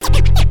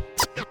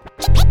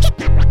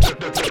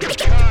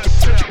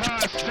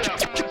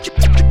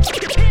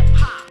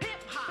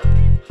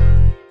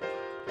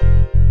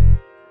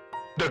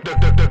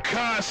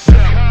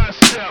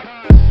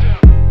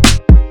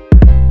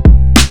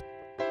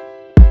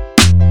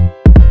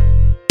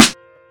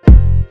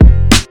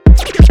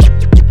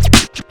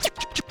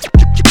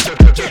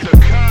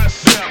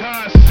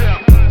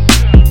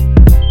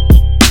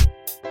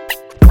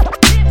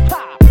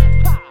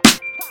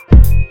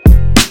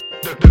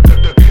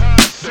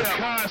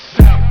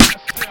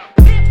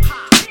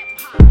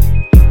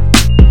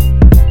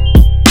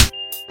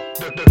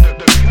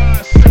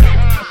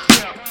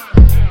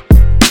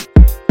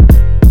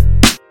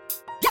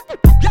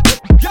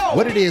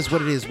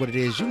what it is, what it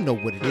is. You know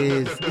what it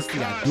is. It's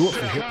the I Do It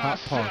for Hip Hop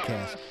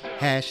podcast.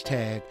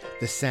 Hashtag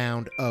the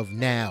sound of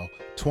now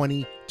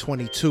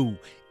 2022.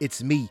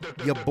 It's me,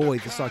 your boy,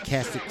 the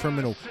sarcastic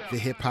criminal, the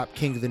hip hop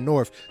king of the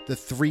north, the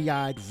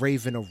three-eyed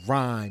raven of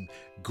rhyme,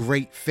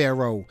 Great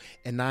Pharaoh,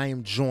 and I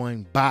am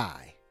joined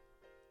by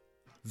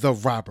the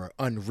robber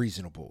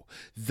unreasonable,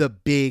 the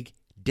Big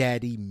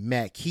Daddy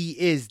Mac. He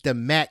is the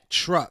Mac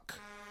truck.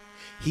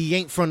 He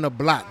ain't from the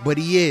block, but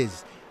he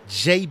is.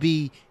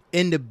 JB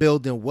in the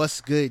building.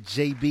 What's good,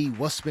 JB?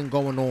 What's been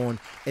going on?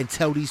 And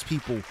tell these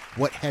people,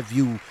 what have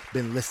you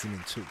been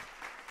listening to?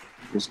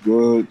 What's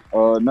good?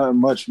 Nothing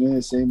much,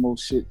 man. Same old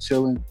shit,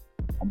 chilling.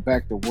 I'm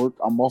back to work.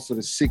 I'm off of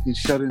the sick and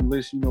shut-in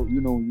list. You know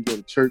when you go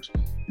to church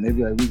and they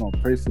be like, we gonna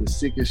pray for the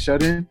sick and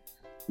shut-in.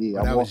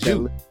 Yeah, I'm off that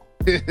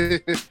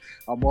list.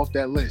 I'm off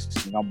that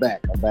list, and I'm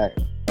back.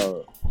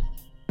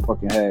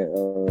 Fucking had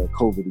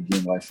COVID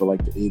again, like for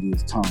like the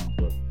 80th time.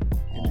 But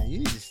you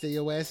need to stay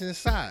your ass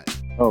inside.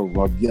 Oh,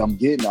 well, yeah,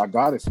 I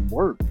got it from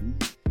work.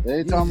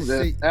 Every time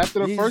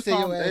after the first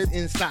time, your ass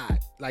inside,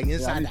 like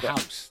inside the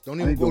house.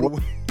 Don't even go to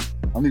work.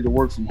 I need to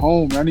work from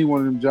home. I need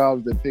one of them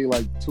jobs that pay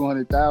like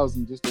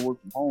 $200,000 just to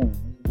work from home.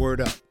 Word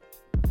up.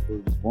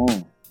 Word is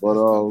wrong. But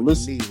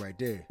listen, you need right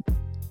there.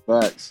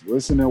 Facts.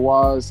 Listening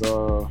wise,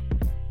 I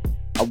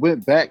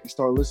went back and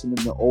started listening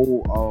to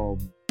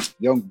old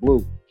Young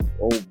Blue,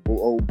 old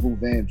Blue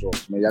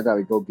Vandross. Man, y'all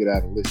gotta go get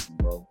out and listen,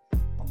 bro.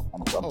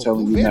 I'm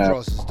telling Blue you now.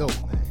 Vandross is dope,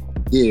 man.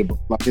 Yeah, but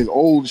like his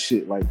old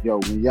shit, like yo,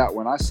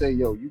 when I say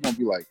yo, you gonna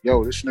be like,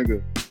 yo, this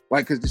nigga,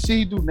 like, cause the shit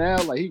he do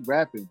now, like he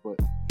rapping, but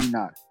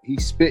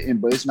he's spitting,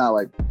 but it's not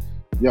like,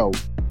 yo,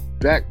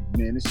 back,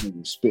 man, this nigga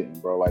was spitting,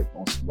 bro, like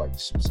on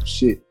some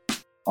shit.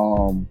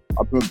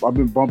 I've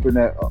been bumping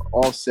that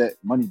Offset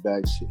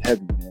Moneybag shit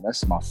heavy, man.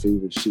 That's my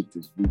favorite shit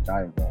this week.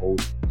 I ain't gonna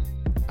hold you.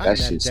 That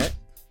shit's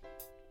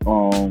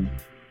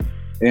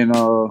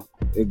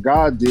and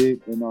God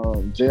did and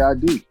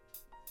JID.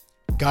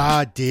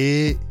 God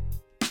did.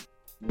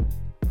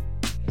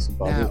 That's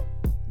about now, it.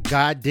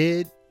 God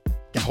did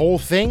the whole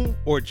thing,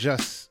 or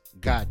just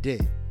God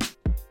did?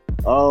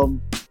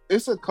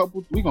 It's a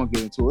couple. We gonna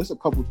get into it. It's a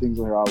couple things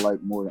on here I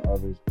like more than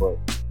others, but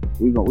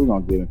we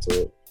gonna get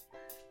into it.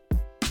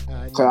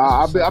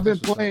 Cause I've been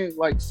playing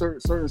like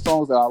certain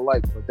songs that I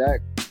like, but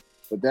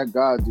that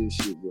God did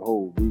shit. The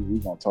whole we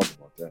gonna talk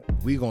about that.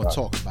 We gonna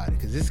talk about it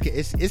because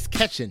it's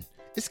catching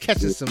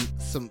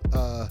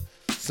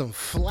some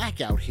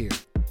flack out here.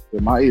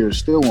 Yeah, my ear is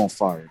still on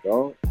fire,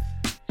 dog.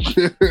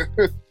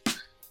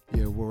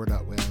 Yeah, word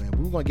up, well, man.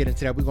 We're gonna get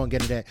into that. We're gonna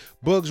get into that.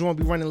 Bugs won't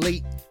be running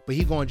late, but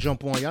he gonna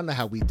jump on. Y'all know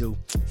how we do.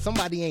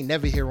 Somebody ain't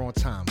never here on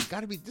time. This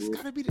probably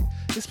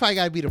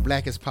gotta be the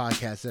blackest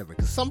podcast ever,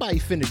 because somebody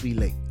finna be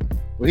late.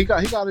 Well, he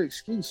got an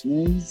excuse,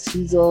 man.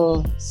 He's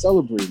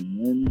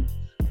celebrating, man.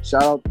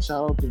 Shout out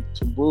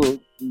to Bug,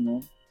 you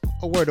know.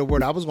 A word.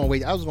 I was gonna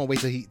wait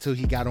till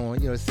he got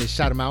on. You know, it said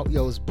shout him out.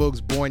 Yo, it's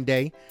Bug's born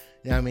day.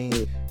 You know what I mean?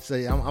 Yeah. So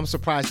I'm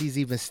surprised he's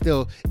even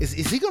still. Is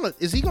he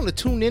gonna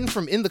tune in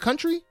from in the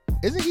country?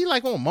 Isn't he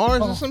like on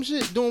Mars or some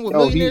shit doing what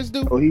millionaires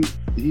do?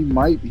 He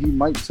might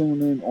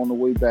tune in on the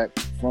way back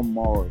from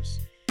Mars.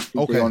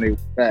 Okay. On their way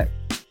back.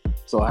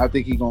 So I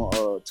think he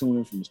gonna tune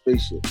in from the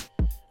spaceship.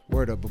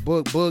 Word up.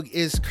 But Bug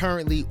is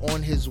currently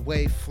on his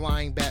way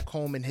flying back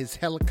home in his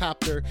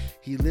helicopter.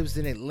 He lives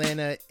in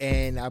Atlanta,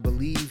 and I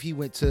believe he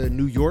went to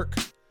New York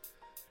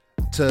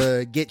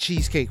to get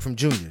cheesecake from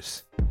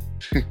Junior's.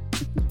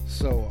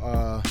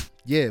 So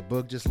yeah,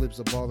 Bug just lives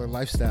a baller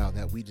lifestyle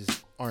that we'll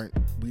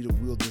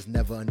just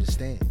never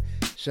understand.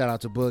 Shout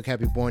out to Bug.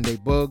 Happy born day,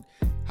 Bug.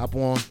 Hop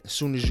on as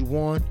soon as you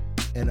want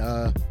and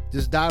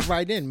just dive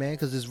right in, man,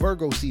 because it's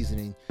Virgo season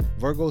and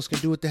Virgos can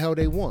do what the hell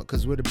they want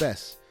because we're the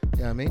best.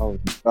 You know what I mean? Oh,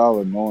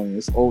 y'all annoying.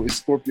 It's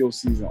Scorpio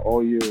season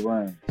all year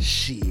round.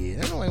 Shit,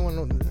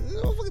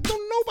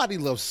 don't nobody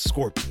loves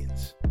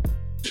scorpions.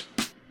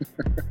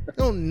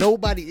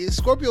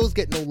 Scorpios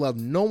get no love.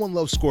 No one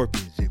loves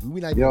scorpions.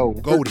 We not go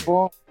there.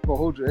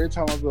 Hold you. Every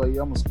time I be like,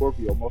 yeah, I'm a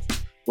Scorpio.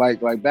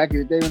 Like back in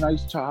the day when I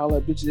used to try to holler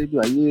at bitches, they be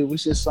like, yeah,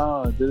 what's your sign?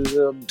 All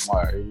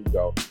right, here we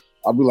go.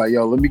 I'll be like,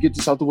 yo, let me get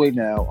this out the way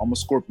now. I'm a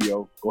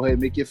Scorpio. Go ahead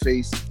and make your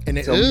face. And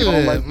then,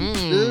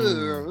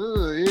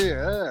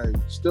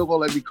 still gonna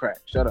let me crack.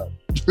 Shut up.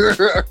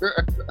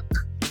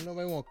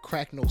 Nobody want to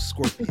crack no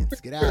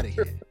scorpions. Get out of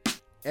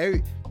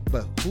here.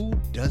 But who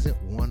doesn't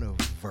want a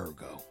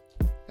Virgo?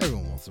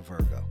 Everyone wants a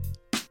Virgo.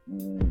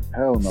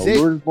 Hell no.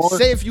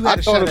 Say if you had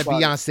a shot at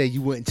Beyonce,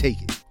 you wouldn't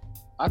take it.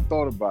 I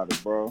thought about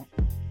it, bro.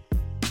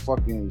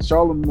 Fucking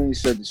Charlamagne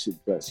said the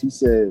shit best. He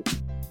said,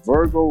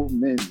 Virgo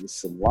men is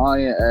some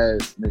lying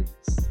ass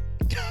niggas.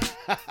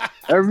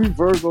 Every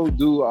Virgo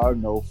dude I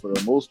know, for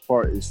the most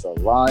part, is a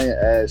lying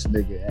ass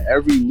nigga. And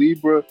every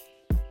Libra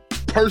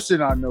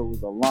person I know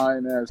is a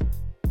lying ass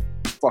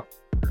fuck.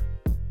 I'm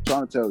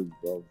trying to tell you,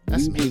 bro.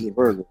 That's some hate,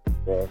 Virgo,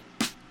 bro.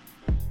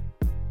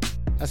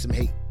 That's some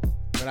hate.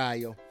 But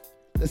yo,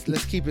 let's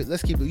keep it.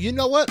 You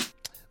know what?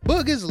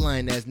 Bug is a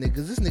lying ass nigga.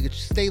 This nigga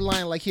stay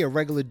lying like he a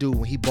regular dude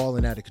when he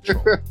balling out of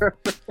control.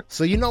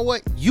 So you know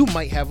what? You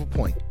might have a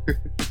point. You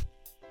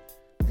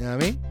know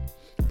what I mean?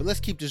 But let's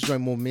keep this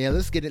joint moving, man.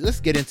 Let's get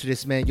into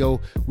this, man.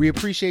 Yo, we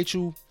appreciate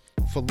you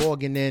for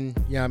logging in.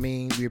 You know what I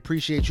mean? We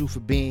appreciate you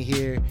for being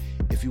here.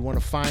 If you want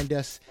to find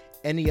us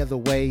any other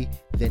way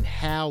than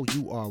how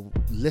you are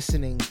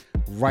listening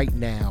right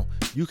now,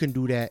 you can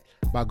do that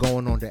by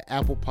going on to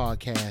Apple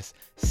Podcasts,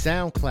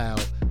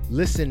 SoundCloud,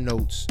 Listen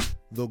Notes,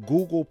 the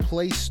Google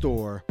Play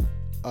Store,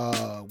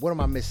 what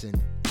am I missing?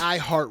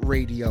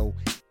 iHeartRadio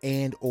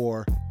and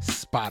or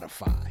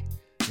Spotify.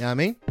 You know what I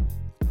mean?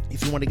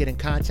 If you want to get in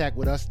contact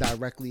with us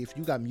directly, if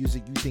you got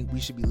music you think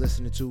we should be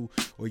listening to,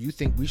 or you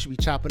think we should be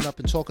chopping up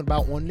and talking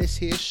about on this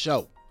here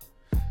show,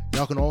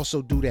 y'all can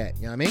also do that.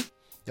 You know what I mean?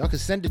 Y'all can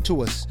send it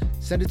to us.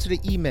 Send it to the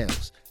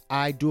emails.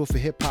 I do it for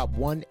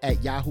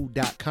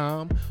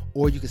hiphop1@yahoo.com,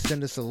 or you can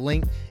send us a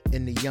link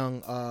in the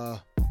young,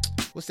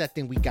 what's that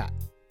thing we got?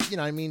 You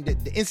know what I mean? The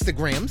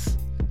Instagrams.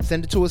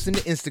 Send it to us in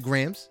the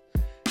Instagrams.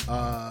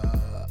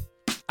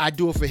 I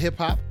do it for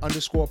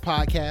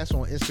hiphop_podcast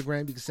on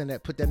Instagram. You can send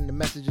that, put that in the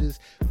messages.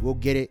 We'll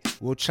get it.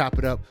 We'll chop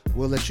it up.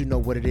 We'll let you know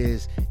what it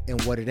is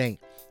and what it ain't.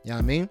 You know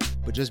what I mean?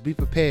 But just be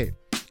prepared.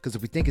 Because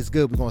if we think it's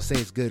good, we're going to say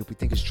it's good. If we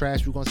think it's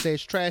trash, we're going to say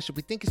it's trash. If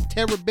we think it's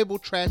terrible,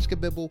 trash,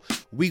 kabibble,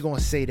 we're going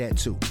to say that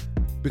too.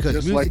 Because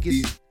just music like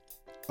is...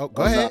 Oh,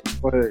 go ahead.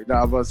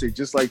 Nah, I'm about to say,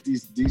 just like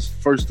these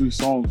first 3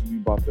 songs we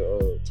about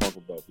to talk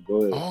about.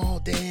 Go ahead. Oh,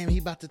 damn. He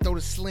about to throw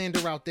the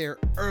slander out there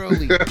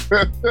early.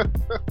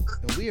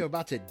 And we are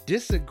about to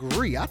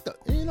disagree. I thought,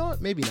 you know what?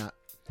 Maybe not.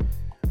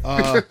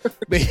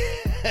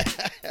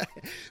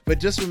 But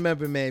just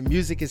remember, man,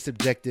 music is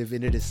subjective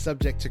and it is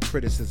subject to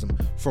criticism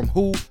from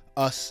who?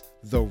 Us,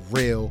 the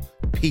real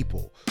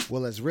people.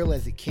 Well, as real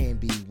as it can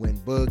be when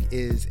Boog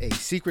is a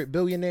secret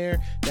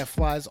billionaire that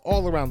flies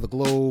all around the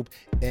globe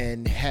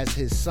and has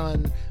his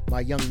son, my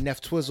young Neff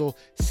Twizzle,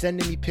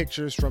 sending me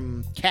pictures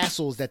from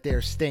castles that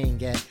they're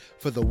staying at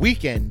for the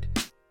weekend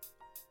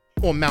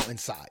on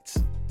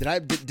mountainsides.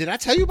 Did I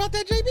tell you about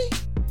that,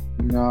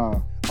 JB? Nah.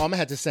 Oh, I'm gonna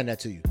have to send that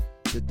to you.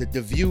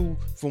 The view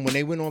from when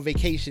they went on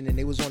vacation and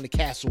they was on the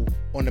castle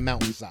on the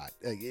mountainside.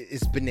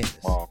 It's bananas.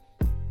 Wow.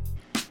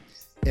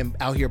 And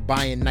out here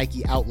buying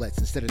Nike outlets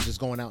instead of just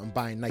going out and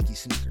buying Nike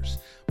sneakers.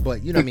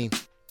 But you know what I mean?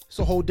 It's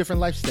a whole different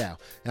lifestyle.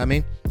 You know what I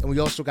mean? And we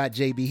also got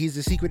JB. He's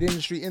the secret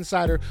industry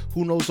insider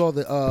who knows all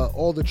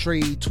the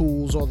trade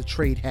tools, all the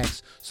trade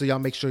hacks. So y'all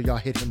make sure y'all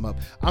hit him up.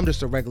 I'm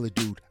just a regular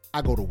dude.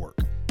 I go to work.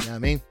 You know what I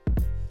mean?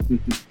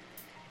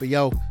 But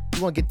yo,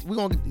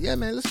 yeah,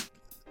 man,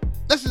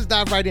 let's just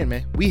dive right in,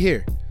 man. We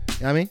here. You know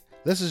what I mean?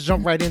 Let's just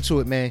jump right into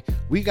it, man.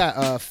 We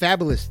got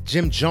Fabulous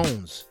Jim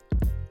Jones,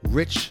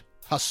 Rich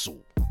Hustle.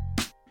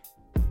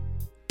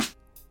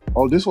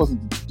 Oh, this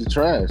wasn't the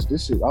trash.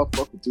 This shit, I'll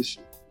fuck with this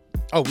shit.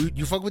 Oh,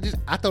 you fuck with this?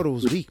 I thought it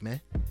was weak,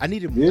 man. I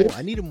needed more.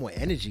 I needed more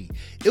energy.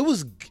 It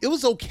was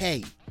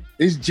okay.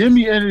 It's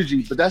Jimmy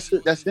energy, but that's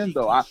him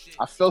though. I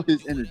felt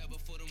his energy.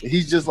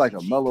 He's just like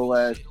a mellow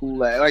ass,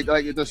 cool ass.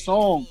 Like the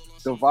song,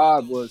 the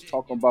vibe was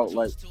talking about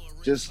like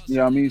just, you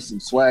know what I mean, some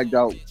swagged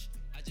out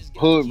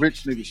hood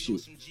rich nigga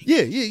shit.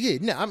 Yeah.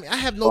 No, I mean I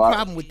have no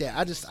problem with that.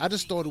 I just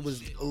thought it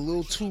was a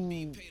little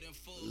too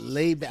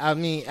laid back. I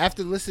mean,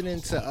 after listening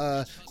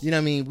to you know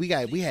what I mean, we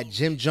had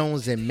Jim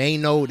Jones and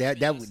Mano,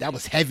 that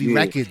was heavy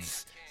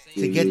records.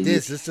 To get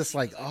this, it's just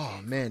like, oh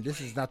man, this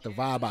is not the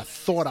vibe I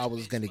thought I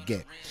was gonna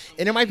get.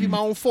 And it might be my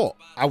own fault.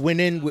 I went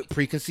in with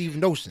preconceived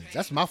notions.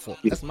 That's my fault.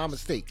 That's my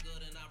mistake.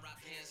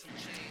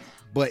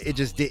 But it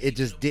just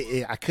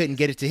did. I couldn't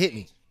get it to hit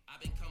me.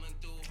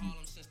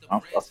 I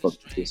fucked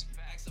with this.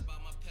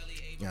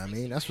 You know what I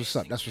mean? That's what's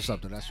up. That's what's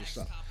up.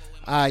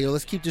 All right, yo,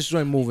 let's keep this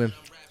joint moving.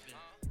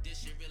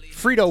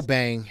 Frito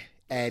Bang,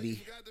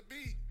 Addy.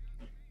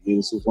 Yeah,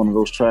 this is one of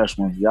those trash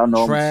ones. Y'all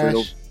know Trash I'm a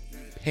Frito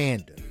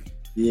Panda.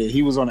 Yeah,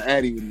 he was on the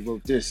Addy when he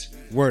wrote this.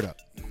 Word up.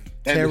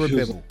 Terrible.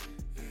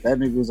 That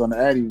nigga was on the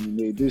Addy when he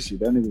made this shit.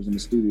 That nigga was in the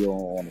studio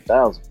on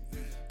 1,000.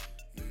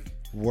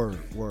 Word.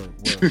 All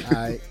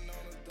right.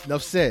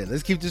 Enough said.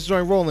 Let's keep this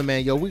joint rolling,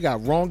 man. Yo, we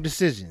got Wrong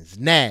Decisions.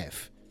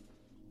 Nav.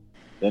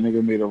 That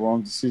nigga made a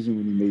wrong decision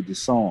when he made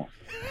this song.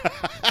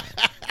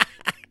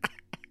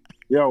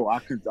 Yo,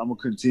 I'm gonna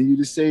continue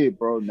to say it,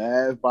 bro.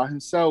 Nav by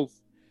himself.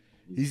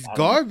 He's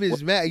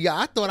garbage, man. Yeah,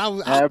 I thought I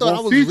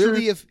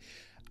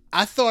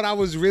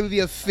was really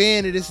a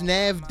fan of this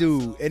Nav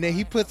dude, and then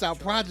he puts out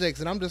projects,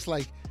 and I'm just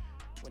like,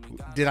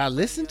 did I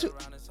listen to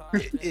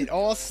it? It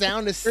all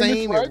sound the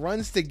same. It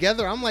runs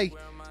together. I'm like,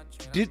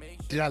 did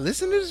I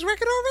listen to this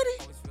record already?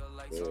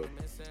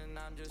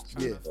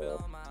 Yeah.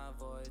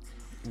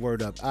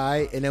 Word up. All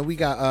right, and then we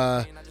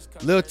got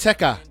Lil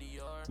Tecca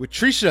with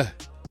Trisha.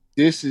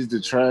 This is the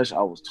trash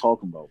I was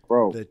talking about,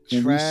 bro. The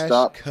trash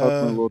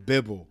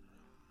bibble.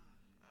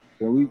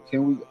 Can we?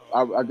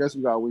 I guess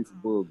we gotta wait for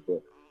Boog,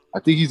 but I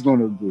think he's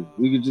gonna agree.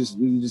 We can just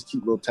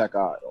keep Lil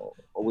Tecca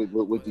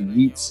with the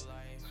Yeats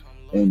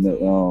and the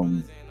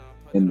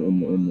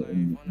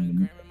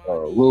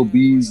Lil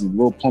B's and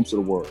Lil Pumps of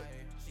the world.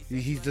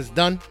 He's just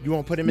done. You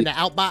won't put him in the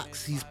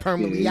outbox. He's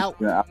permanently out.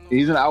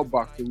 He's in the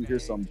outbox till we hear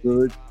something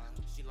good,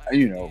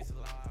 you know,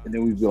 and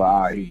then we be like,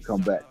 all right, he can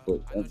come back. But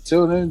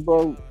until then,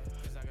 bro,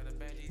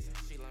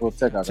 Well,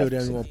 Tech, I Till got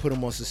then, to we're gonna put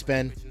him on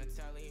suspend.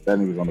 that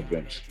nigga's on the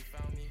bench.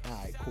 All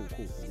right, cool.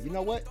 You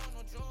know what?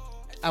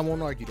 I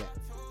won't argue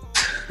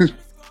that.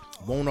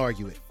 Won't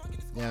argue it.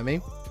 You know what I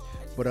mean?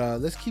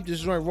 But let's keep this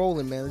joint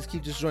rolling, man. Let's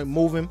keep this joint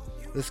moving.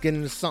 Let's get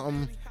into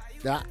something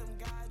that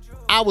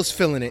I was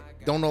feeling it.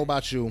 Don't know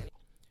about you.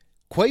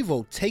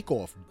 Quavo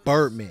Takeoff,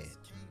 Birdman,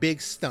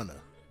 big stunner.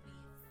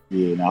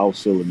 Yeah, I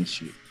was feeling this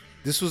shit.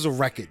 This was a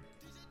record.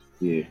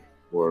 Yeah,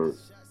 word.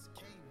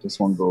 This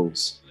one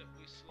goes.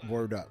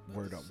 Word up.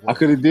 I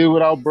could have did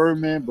without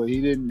Birdman, but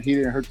he didn't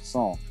hurt the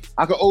song.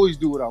 I could always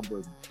do without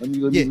Birdman.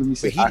 Let me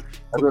say.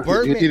 But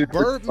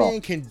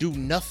Birdman can do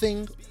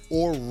nothing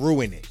or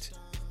ruin it.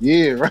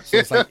 Yeah, right. So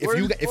it's like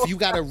if you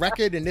got a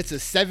record and it's a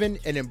 7,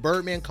 and then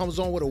Birdman comes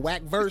on with a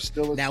whack verse,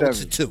 now 7.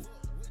 It's a 2.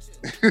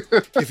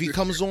 If he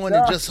comes on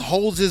and just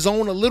holds his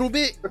own a little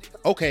bit,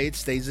 okay, it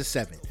stays a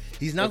 7.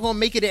 He's not gonna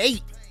make it an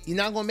 8. He's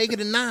not gonna make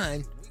it a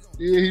 9.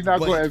 Yeah, he's not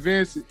gonna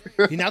advance it.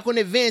 He's not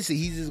gonna advance it.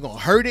 He's just gonna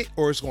hurt it,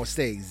 or it's gonna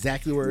stay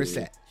exactly where it's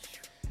at.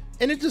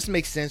 And it just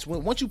makes sense.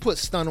 Once you put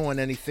stunner on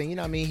anything, you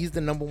know what I mean? He's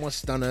the number one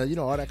stunner, you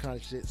know, all that kind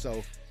of shit.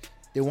 So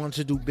they wanted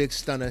to do big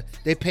stunner.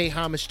 They pay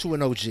homage to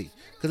an OG.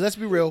 Because let's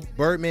be real,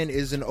 Birdman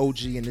is an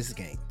OG in this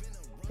game.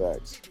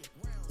 Facts.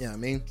 You know what I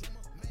mean?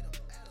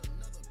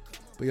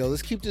 But yo,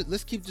 let's keep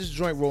this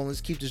joint rolling.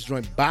 Let's keep this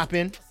joint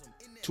bopping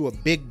to a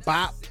big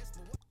bop.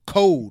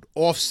 Code,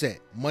 Offset,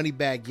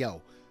 Moneybagg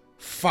Yo.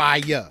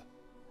 Fire,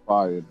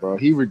 bro.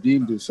 He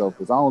redeemed himself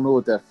because I don't know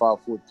what that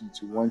 5, 4, 3,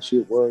 2, 1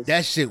 shit was.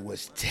 That shit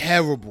was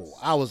terrible.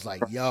 I was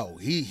like, yo,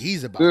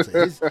 he's about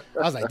to.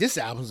 I was like, this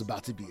album's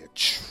about to be a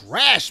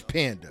trash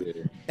panda.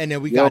 Yeah. And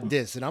then we got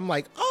this, and I'm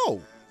like,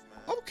 oh,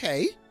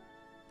 okay.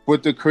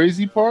 But the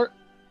crazy part,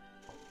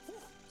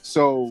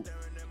 so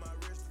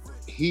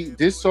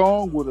this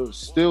song would have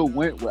still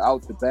went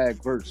without the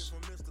bag verse.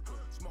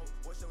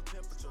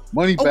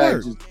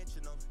 Moneybagg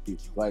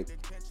just like.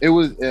 It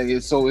was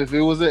so if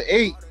it was an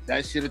 8,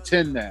 that shit a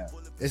 10 now.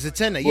 It's a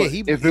 10 now. Yeah,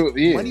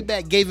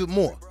 Moneybagg gave it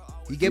more.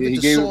 He gave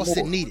it the sauce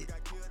it needed.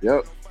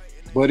 Yep.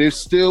 But it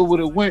still would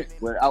have went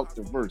without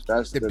the verse.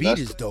 The beat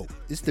is dope.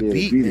 It's the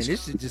beat, man.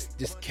 This should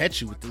just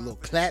catch you with the little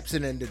claps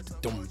and then the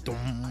dum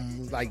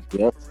dum. Like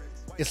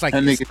it's like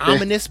it's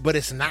ominous, but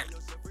it's not.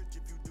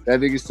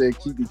 That nigga said,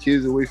 "Keep the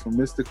kids away from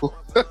Mystical."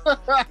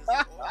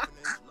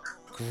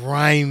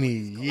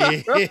 Grimy,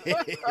 yeah.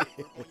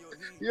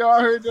 Yo,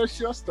 I heard that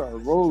shit. I started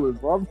rolling,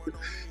 bro.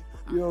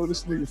 Yo,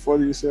 this nigga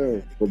funny as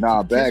hell. But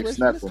nah, Bag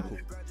snap on me.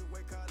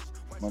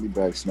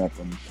 Moneybagg snap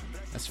on me.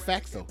 That's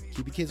facts, though.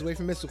 Keep your kids away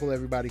from Mystical,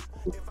 everybody.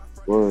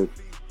 Word.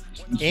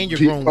 And your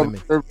grown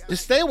women.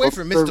 Just stay away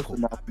from Mystical.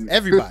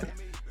 Everybody.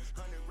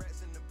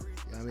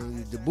 I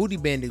mean, the Booty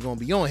Bandit gonna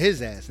be on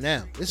his ass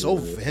now. It's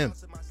over for him.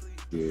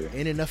 Yeah.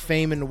 Ain't enough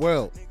fame in the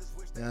world.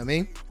 You know what I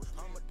mean?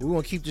 But we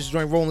want to keep this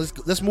joint rolling.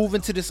 Let's move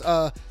into this.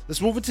 Let's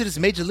move into this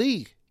Major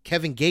League.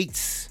 Kevin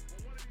Gates.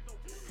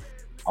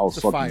 I was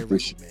fucking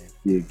record, man.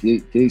 Yeah,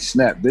 Gates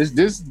snap. This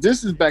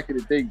is back in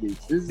the day,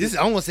 Gates. This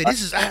I want to say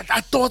this is. I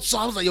thought so.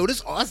 I was like, yo,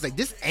 this. I was like,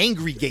 this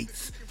angry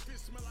Gates.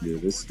 Yeah,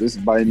 this is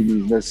by any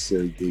means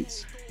necessary,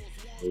 Gates.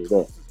 Hold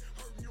up.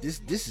 This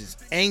is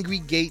angry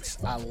Gates.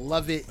 I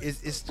love it.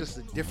 It's just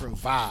a different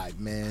vibe,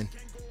 man.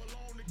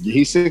 Yeah,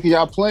 he's sick of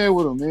y'all playing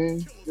with him,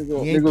 man.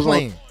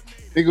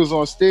 Niggas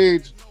on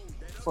stage,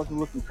 fucking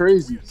looking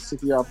crazy.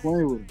 Sick of y'all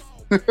playing with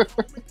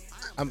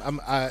him.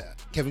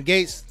 Kevin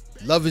Gates,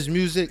 love his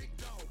music.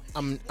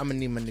 I'm gonna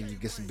need my nigga to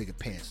get some bigger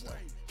pants though.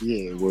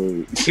 Yeah,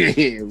 word.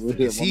 Yeah, word.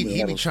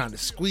 He be trying to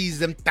squeeze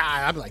them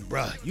thighs. I'm like,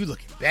 bruh, you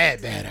looking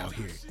bad out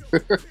here.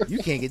 You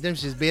can't get them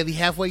shits barely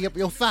halfway up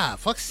your thigh.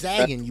 Fuck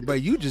sagging you, bro.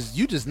 You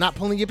just not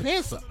pulling your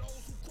pants up.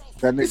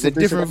 It's a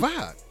different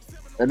vibe.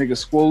 That nigga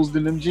squozed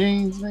in them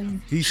jeans, nigga.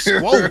 He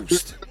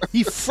squozed.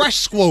 He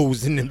fresh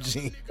squozed in them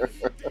jeans.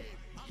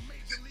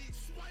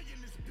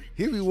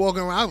 He be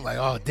walking around like,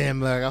 oh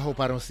damn, like I hope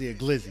I don't see a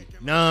glizzy.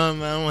 Nah,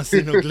 man, I don't want to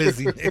see no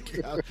glizzy.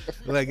 Nigga.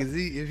 Like,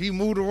 if he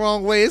move the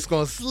wrong way, it's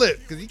gonna slip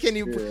because he can't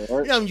even. Yeah,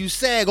 you know, you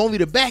sag, only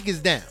the back is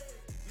down.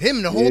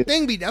 Him, the whole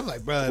thing be down. I'm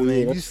like, bro,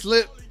 man, you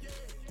slip.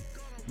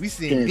 We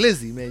seeing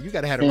glizzy, man. You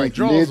gotta have the right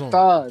draws on.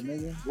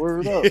 Nigga.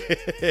 Word up.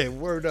 Yeah,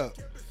 word up.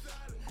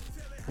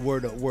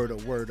 Word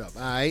up.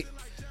 All right,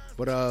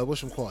 but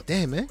what's some called?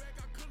 Damn, man.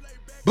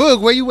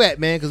 Boog, where you at,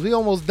 man? Because we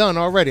almost done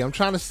already. I'm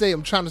trying to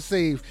save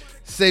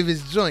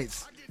his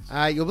joints. All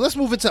right, yo, let's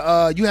move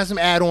into you have some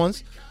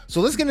add-ons.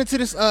 So let's get into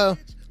this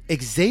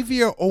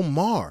Xavier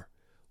Omar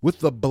with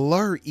the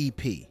Blur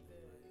EP.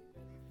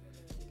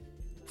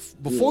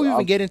 Before we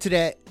even get into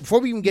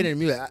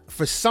music,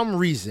 for some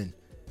reason,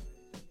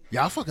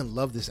 y'all fucking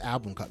love this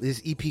album cover,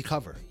 this EP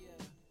cover.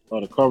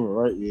 Oh, the cover,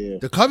 right? Yeah.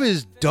 The cover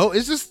is dope.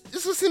 It's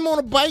just him on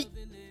a bike.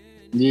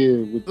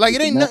 Yeah. Like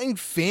it ain't nothing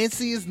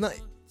fancy.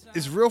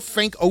 It's real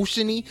Frank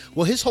Ocean-y.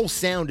 Well, his whole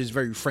sound is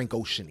very Frank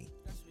Ocean-y.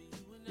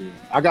 Yeah.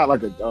 I got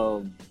like a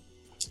real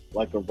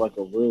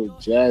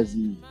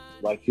jazzy,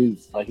 like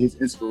his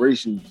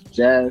inspiration is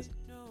jazz,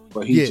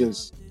 but he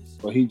just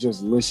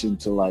listened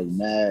to like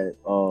mad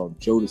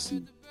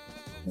Jodeci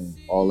and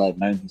all that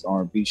 90s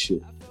R&B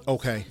shit.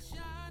 Okay.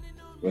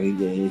 But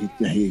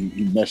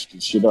he messed the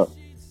shit up.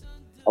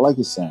 I like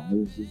his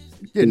sound.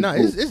 It's Yeah, no,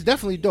 cool. it's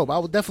definitely dope. I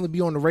will definitely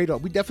be on the radar.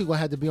 We definitely gonna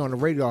have to be on the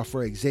radar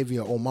for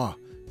Xavier Omar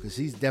because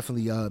he's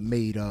definitely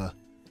made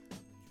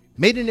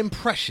an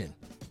impression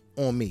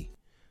on me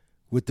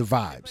with the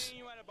vibes.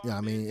 Yeah,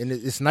 I mean, and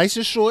it's nice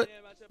and short.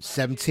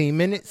 17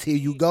 minutes. Here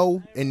you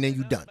go, and then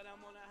you done.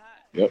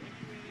 Yep.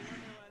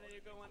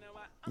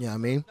 Yeah, I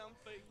mean,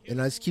 and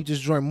let's keep this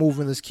joint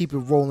moving. Let's keep it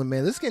rolling,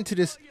 man. Let's get into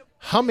this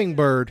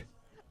Hummingbird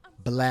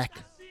Black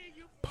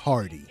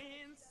Party.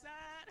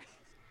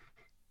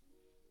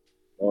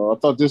 I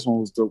thought this one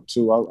was dope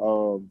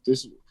too.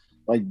 This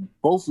like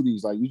both of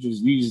these, like you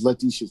just let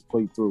these shits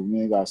play through.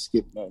 You ain't gotta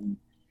skip nothing.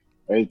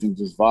 Everything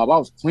just vibe. I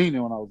was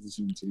cleaning when I was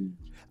listening to these.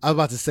 I was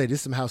about to say, this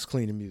is some house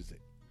cleaning music.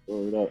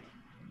 Word up.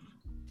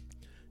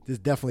 There's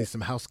definitely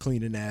some house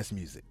cleaning ass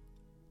music.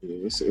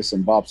 Yeah, it's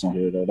some bops on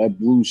here though. That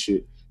blue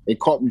shit, it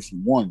caught me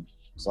from one,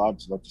 so I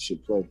just let the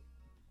shit play.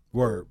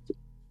 Word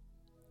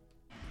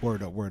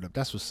up.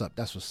 That's what's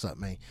up,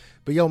 man.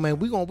 But yo, man,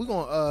 we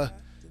gonna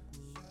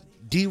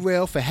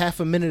derail for half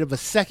a minute of a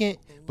second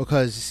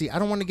because you see, I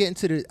don't want to get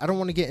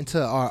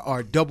into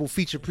our double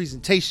feature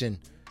presentation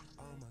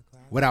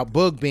without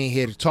Bug being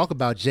here to talk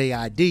about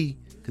JID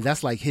because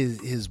that's like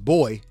his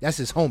boy, that's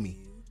his homie.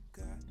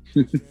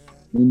 You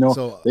know,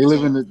 so, they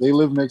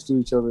live next to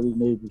each other. These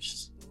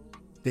neighbors.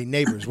 They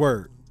neighbors.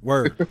 Word.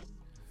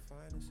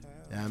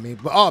 I mean,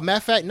 but matter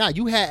of fact,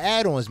 you had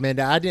add-ons, man.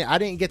 That I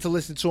didn't get to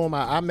listen to them.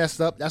 I messed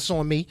up. That's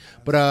on me.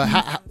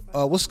 But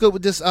what's good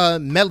with this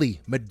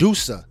Melly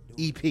Medusa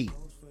EP?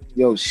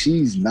 Yo,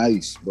 she's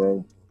nice,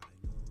 bro.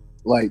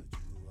 Like,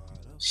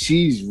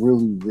 she's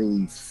really,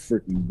 really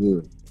freaking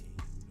good.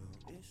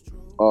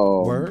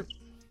 Word.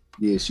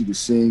 Yeah, she can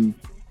sing.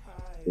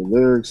 The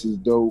lyrics is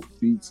dope.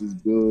 Beats is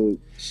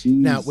good.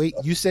 Now, wait.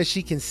 You said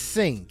she can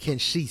sing. Can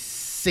she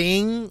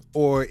sing,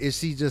 or is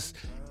she just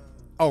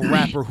a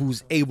rapper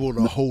who's able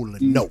to hold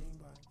a note?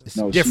 It's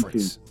a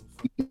difference.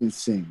 She can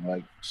sing.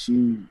 Like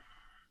she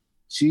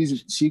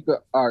could.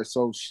 All right.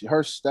 So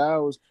her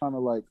style is kind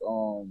of like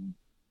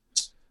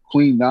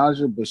Queen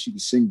Naja, but she can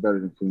sing better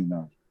than Queen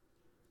Naja.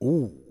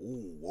 Ooh,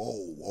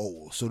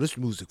 whoa! So this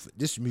music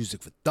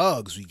for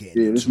thugs we get.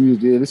 Yeah, this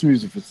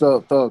music for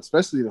thugs.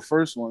 Especially the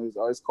first one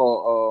it's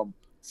called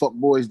 "Fuck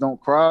Boys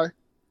Don't Cry."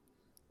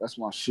 That's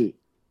my shit.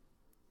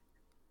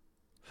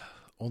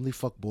 Only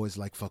fuck boys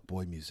like fuck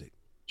boy music.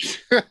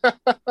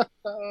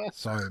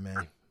 Sorry,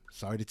 man.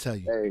 Sorry to tell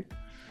you. Hey,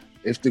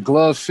 if the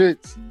glove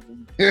fits.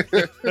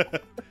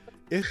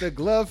 If the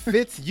glove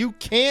fits, you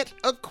can't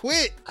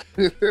acquit.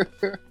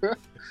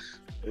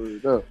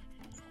 Word up.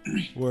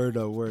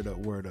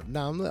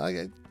 Now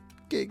I'm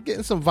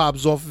getting some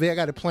vibes off of it. I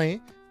got it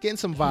playing. Getting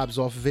some vibes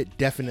off of it,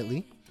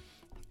 definitely.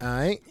 All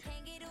right.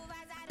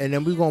 And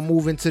then we're gonna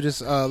move into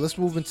this. Let's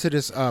move into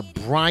this.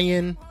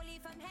 Brian.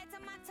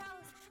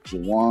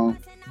 Jawan.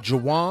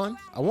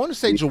 I want to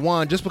say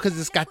Jawan just because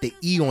it's got the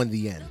E on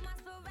the end.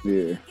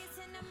 Yeah.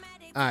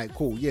 All right,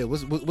 cool. Yeah,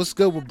 what's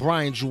good with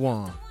Brian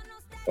Jawan?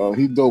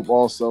 He dope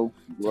also.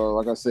 Well,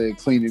 like I said,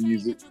 cleaning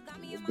music.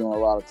 Doing a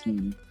lot of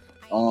cleaning.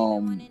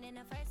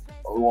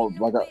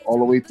 Like all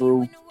the way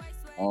through.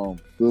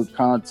 Good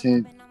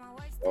content.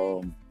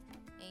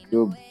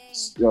 Good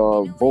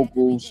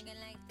vocals.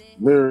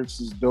 Lyrics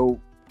is dope.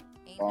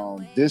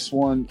 This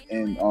one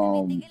and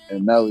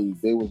Melly,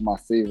 they was my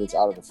favorites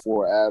out of the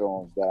 4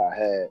 add-ons that I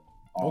had.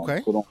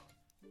 Put on.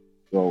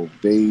 So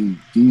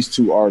these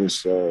 2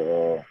 artists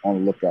are on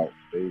the lookout.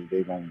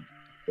 They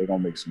gonna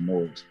make some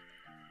noise.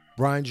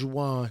 Brian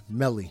Juwan,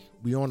 Melly,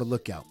 we on the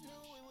lookout.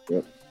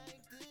 Yep.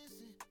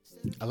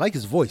 I like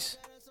his voice.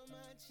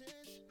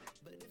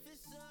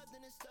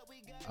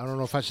 I don't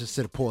know if I should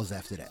set a pause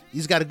after that.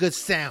 He's got a good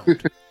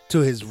sound to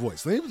his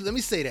voice. Let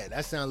me say that.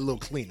 That sounds a little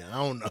cleaner. I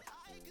don't know.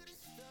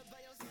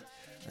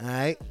 All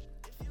right.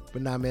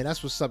 But nah, man,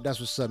 that's what's up,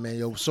 man.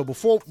 Yo, so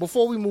before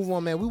we move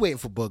on, man, we waiting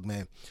for Boog,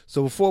 man.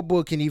 So before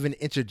Boog can even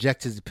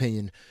interject his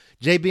opinion,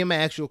 JB, I'm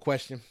gonna ask you a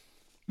question.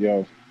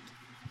 Yo.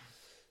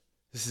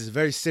 This is a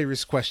very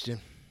serious question.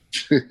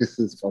 This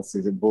is about to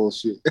say the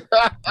bullshit.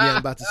 Yeah, I'm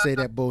about to say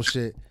that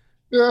bullshit.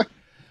 Yeah.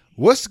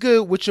 What's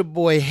good with your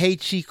boy Hey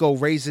Chico,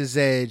 Razor's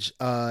Edge,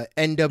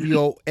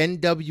 NWOVO,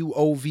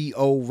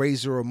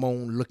 Razor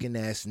Ramon looking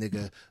ass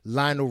nigga,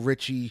 Lionel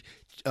Richie,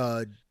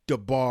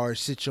 DeBar,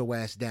 sit your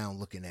ass down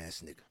looking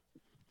ass nigga?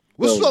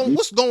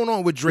 What's going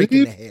on with Drake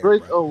in the hair,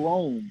 Drake bro?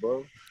 alone,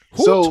 bro.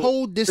 Who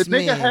told this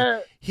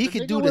man he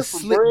could do the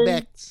slick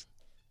back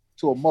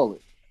to a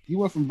mullet? He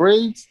went from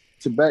braids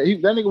to Barry.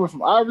 That nigga went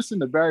from Iverson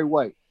to Barry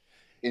White.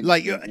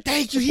 Thank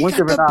you. He got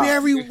the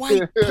Barry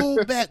White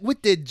pullback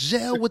with the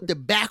gel, with the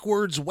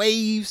backwards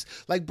waves.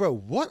 Like, bro,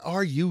 what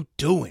are you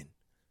doing?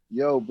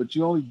 Yo, but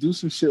you only do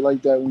some shit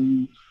like that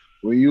when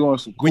you on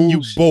some cool when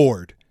you shit.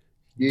 Bored.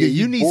 Yeah,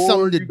 you need bored,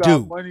 something to you got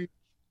do. Money,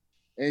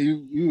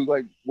 and you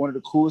like one of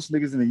the coolest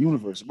niggas in the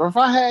universe. But if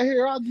I had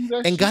hair, I'd do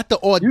that. And shit. got the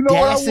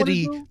audacity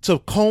you know to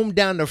comb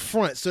down the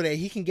front so that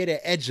he can get an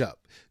edge up.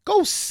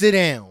 Go sit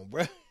down,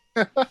 bro.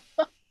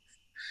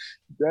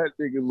 That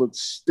nigga looks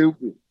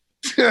stupid.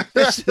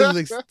 That shit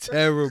looks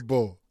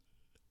terrible.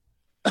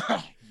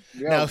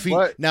 Yeah,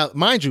 now,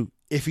 mind you,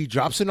 if he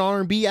drops an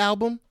R&B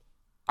album,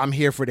 I'm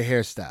here for the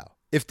hairstyle.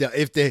 If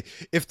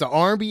the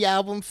R&B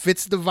album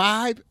fits the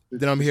vibe,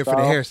 then I'm here for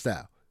the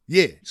hairstyle.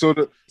 Yeah. So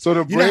the You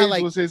know how,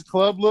 braids was his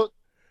club look.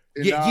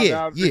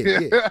 Yeah.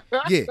 You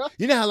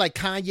know how like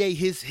Kanye,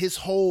 his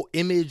whole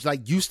image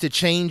like used to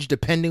change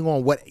depending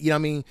on what, you know what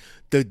I mean?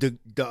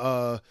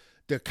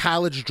 The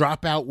college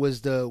dropout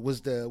was the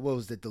what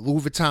was it? The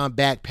Louis Vuitton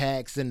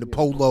backpacks and the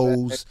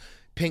polos,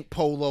 pink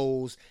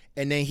polos,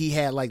 and then he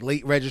had like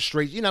late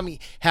registration. You know what I mean?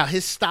 How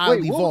his style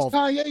evolved.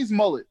 What was Kanye's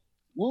mullet?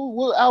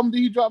 What album did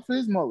he drop for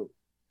his mullet?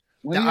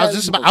 I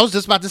was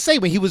just about to say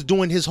when he was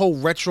doing his whole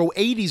retro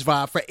 80s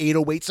vibe for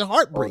 808s and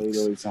Heartbreaks.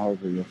 808s and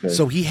Heartbreaks, okay.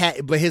 So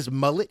but his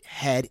mullet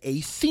had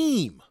a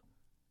theme.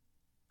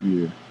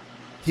 Yeah.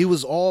 He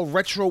was all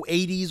retro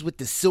 80s with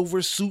the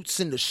silver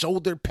suits and the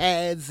shoulder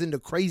pads and the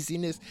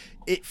craziness.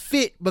 It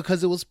fit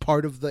because it was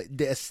part of the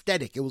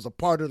aesthetic. It was a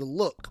part of the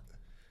look.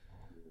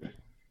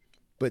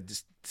 But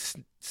this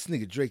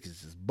nigga Drake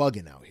is just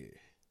bugging out here.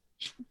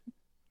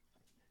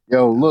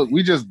 Yo, look,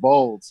 we just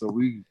bald, so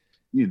we,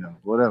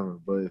 whatever.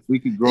 But if we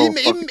could grow,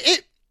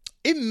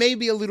 it may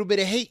be a little bit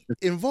of hate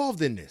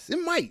involved in this. It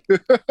might.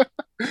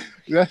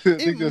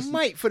 It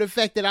might, for the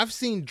fact that I've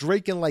seen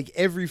Drake in like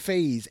every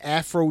phase: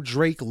 Afro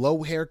Drake,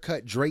 low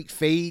haircut Drake,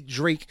 fade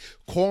Drake,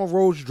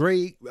 cornrows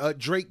Drake,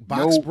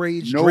 box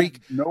braids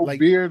Drake, like,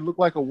 beard, look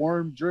like a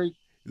worm Drake.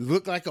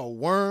 Look like a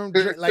worm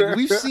Drake. Like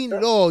we've seen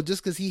it all,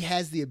 just because he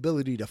has the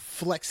ability to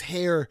flex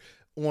hair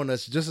on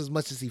us just as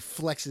much as he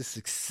flexes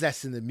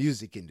success in the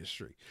music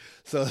industry.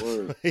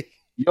 So,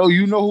 yo,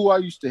 you know who I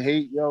used to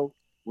hate, yo,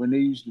 when they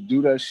used to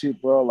do that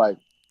shit, bro? Like,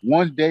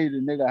 one day the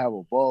nigga have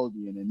a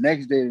baldy, and the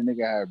next day the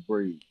nigga have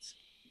braids.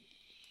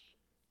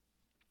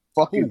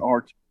 Fucking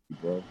R.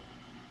 Kelly, bro.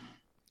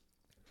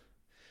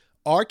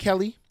 R.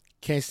 Kelly,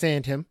 can't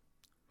stand him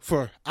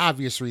for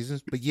obvious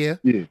reasons, but yeah.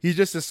 He's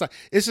just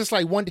it's just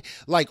like one day,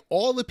 like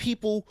all the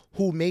people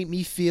who made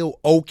me feel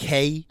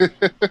okay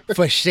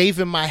for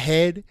shaving my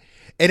head.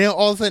 And then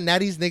all of a sudden, now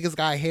these niggas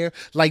got hair.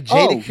 Like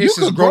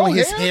Jadakiss is growing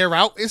his hair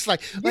out. It's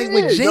like when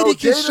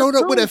Jadakiss showed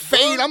up with a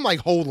fade, I'm like,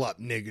 hold up,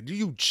 nigga. Do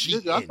you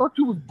cheat? I thought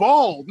you was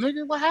bald,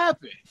 nigga. What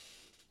happened?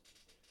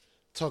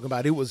 Talking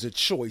about it was a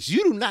choice.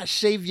 You do not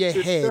shave your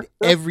head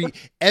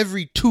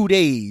every 2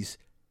 days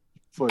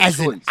as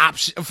an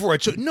option for a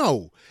choice.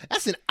 No,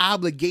 that's an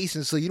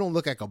obligation so you don't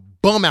look like a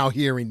bum out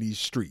here in these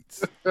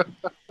streets.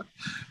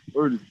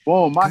 Word is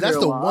bald. My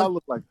hairline, I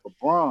look like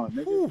LeBron,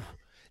 nigga. Whew.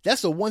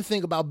 That's the one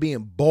thing about being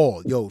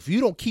bald. Yo, if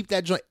you don't keep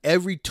that joint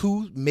every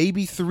 2,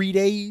 maybe 3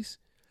 days,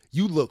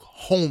 you look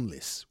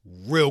homeless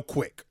real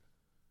quick.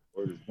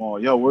 Word is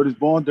born. Yo, word is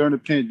born during the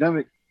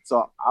pandemic.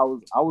 So I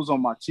was on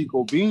my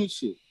Chico Bean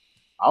shit.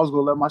 I was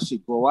gonna let my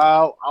shit grow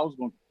out. I was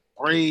gonna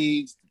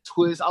braids,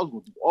 twist. I was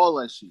gonna do all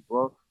that shit,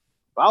 bro.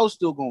 But I was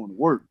still going to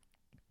work.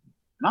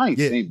 And I ain't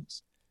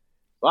famous.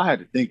 So I had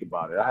to think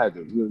about it. I had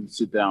to really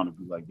sit down and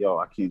be like, yo,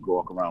 I can't go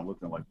walk around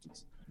looking like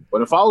this.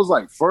 But if I was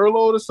like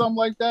furloughed or something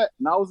like that,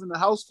 and I was in the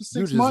house for 6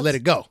 months, you just let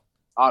it go.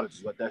 I'd have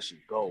just let that shit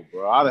go,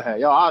 bro.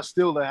 I'd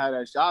still have had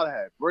that shit. I'd have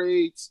had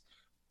braids,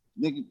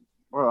 nigga,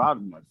 bro. I'd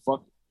be like,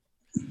 fuck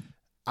it.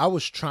 I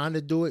was trying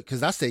to do it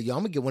because I said, yo,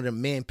 I'm gonna get one of the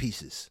man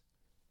pieces.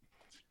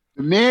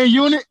 The man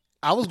unit.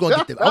 I was gonna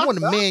get them. I want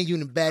a man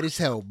unit bad as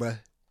hell, bro.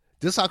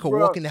 Just so I could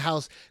walk in the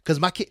house because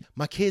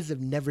my kids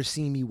have never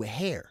seen me with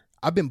hair.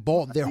 I've been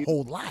bald their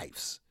whole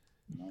lives.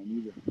 Not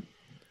either.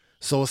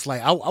 So it's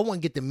like I want to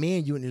get the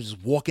man unit and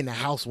just walk in the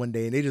house one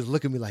day and they just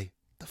look at me like,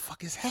 the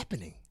fuck is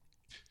happening?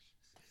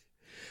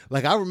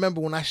 Like I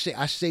remember when I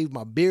shaved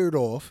my beard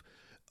off,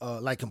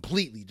 like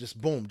completely, just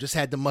boom, just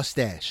had the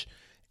mustache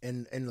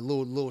and the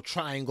little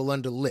triangle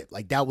under lip,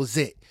 like that was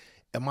it.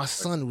 And my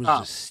son was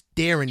just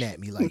staring at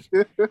me like,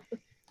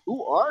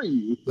 who are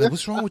you? Like,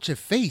 what's wrong with your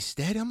face,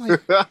 Daddy? I'm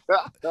like,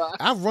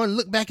 I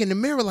look back in the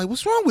mirror like,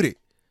 what's wrong with it?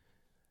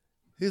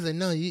 He's like,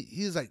 no,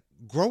 he's like,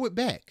 grow it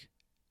back.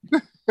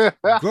 And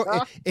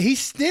he's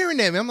staring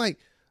at me. I'm like,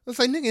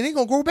 nigga, it ain't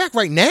gonna grow back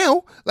right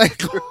now. Like,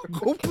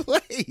 go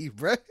play,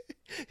 bro.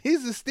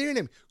 He's just staring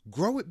at me.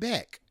 Grow it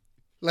back,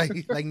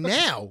 like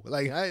now.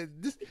 Like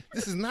this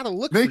is not a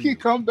look. Make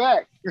it come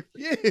back.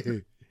 Yeah,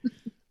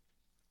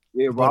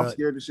 yeah, bro. I'm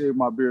scared to shave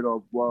my beard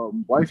off.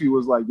 Wifey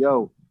was like,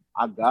 "Yo,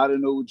 I gotta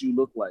know what you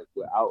look like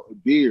without a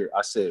beard."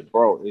 I said,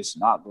 "Bro, it's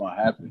not gonna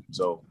happen."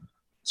 So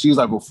she was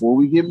like, before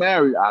we get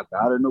married, I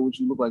gotta know what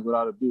you look like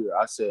without a beard.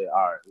 I said,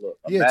 all right, look.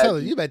 Yeah, tell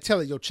her. You better tell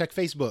her. Yo, check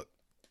Facebook.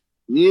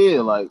 Yeah,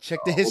 like check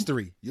the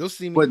history. You'll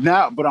see me. But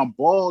I'm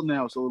bald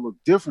now, so it look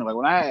different. Like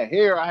when I had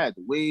hair, I had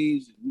the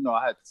waves,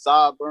 I had the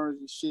sideburns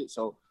and shit.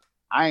 So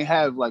I ain't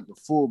have like the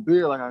full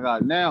beard like I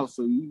got now.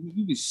 So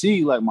you can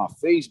see like my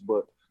face,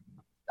 but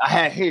I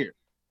had hair.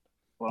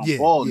 But I'm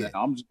bald now.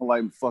 I'm just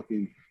like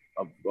fucking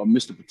a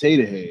Mr.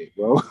 Potato Head,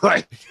 bro.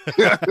 Like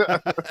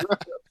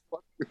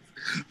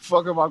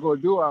fuck am I gonna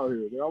do out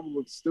here? I'm gonna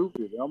look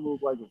stupid. I'm gonna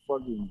look like a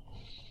fucking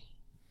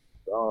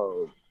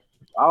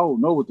I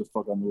don't know what the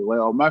fuck I'm gonna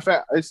like. Matter of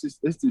fact, it's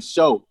this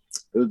show.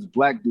 It was a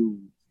black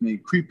dude.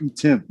 named Creepy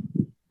Tim,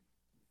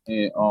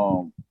 and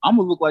I'm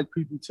gonna look like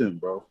Creepy Tim,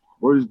 bro.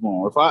 Word is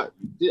born. If I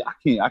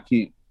can't.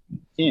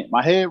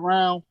 My head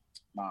round,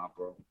 nah,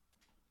 bro.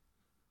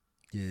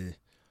 Yeah,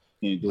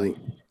 can't do it.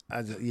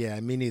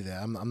 Me neither.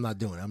 I'm not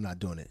doing it. I'm not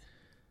doing it.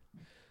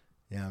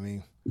 Yeah, I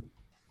mean,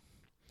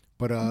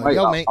 but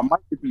man, I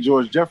might get the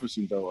George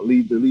Jefferson though.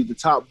 Lead the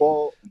top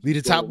ball. Lead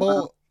the top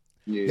ball.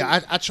 Yeah,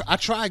 I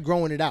tried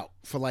growing it out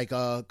for like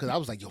because I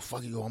was like, yo,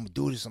 fuck it, yo, I'm gonna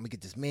do this. I'm gonna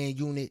get this man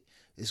unit.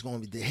 It's gonna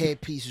be the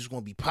headpiece is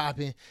gonna be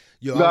popping.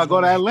 Yo, you gotta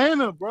go to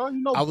Atlanta, bro.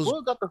 You know,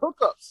 Bud got the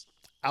hookups.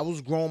 I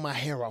was growing my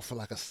hair out for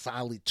like a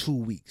solid 2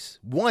 weeks.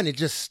 One, it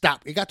just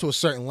stopped. It got to a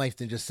certain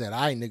length and just said, "All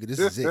right, nigga, this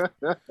is it."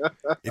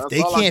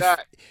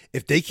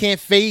 If they can't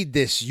fade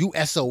this, you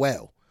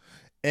SOL.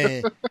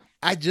 And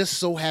I just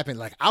so happened,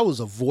 like I was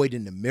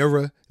avoiding the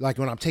mirror, like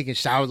when I'm taking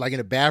showers, like in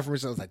the bathroom.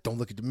 So I was like, "Don't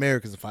look at the mirror,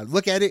 because if I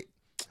look at it,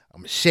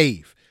 I'm gonna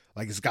shave.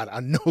 Like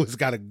I know it's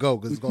gotta go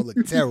because it's gonna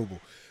look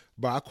terrible."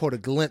 But I caught a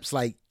glimpse,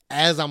 like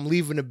as I'm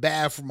leaving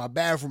my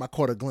bathroom, I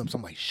caught a glimpse.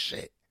 I'm like,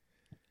 shit.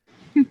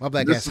 My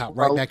black ass hopped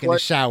right back in the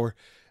shower.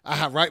 I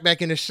hopped right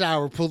back in the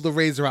shower, pulled the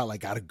razor out,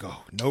 like, gotta go.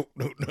 Nope.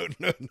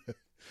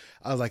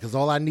 I was like, because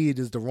all I need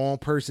is the wrong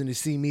person to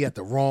see me at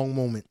the wrong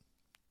moment,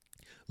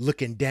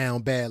 looking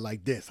down bad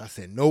like this. I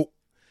said, nope,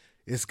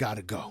 it's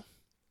gotta go.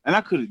 And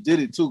I could have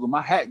did it too, but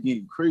my hat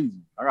getting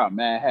crazy. I got a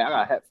mad hat. I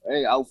got a hat for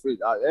every outfit.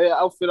 Every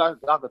outfit I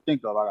could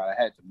think of, I got a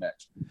hat to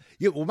match.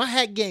 Yeah, well, my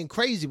hat getting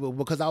crazy, but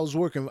because I was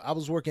working in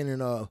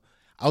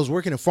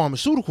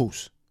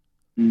pharmaceuticals.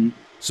 Mm-hmm.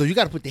 So you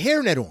got to put the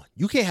hairnet on.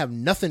 You can't have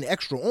nothing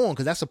extra on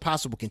because that's a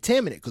possible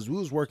contaminant. Because we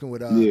was working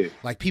with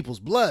like people's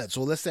blood.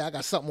 So let's say I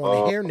got something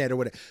on the hairnet or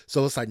whatever.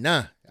 So it's like,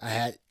 nah, I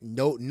had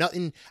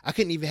nothing. I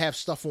couldn't even have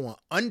stuff on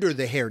under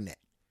the hairnet.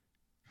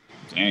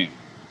 Damn.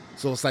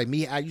 So it's like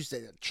me. I used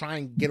to try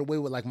and get away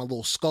with like my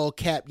little skull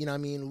cap. You know what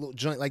I mean? A little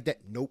joint like that.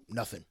 Nope,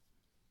 nothing.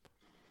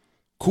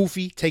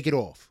 Kufi, take it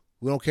off.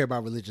 We don't care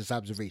about religious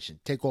observation.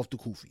 Take off the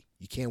kufi.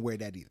 You can't wear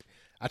that either.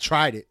 I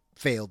tried it,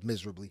 failed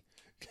miserably.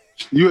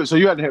 So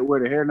you had to wear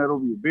the hairnet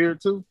over your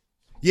beard too?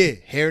 Yeah,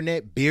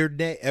 hairnet, beard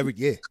net,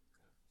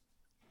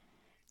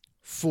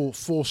 full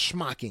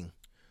schmocking.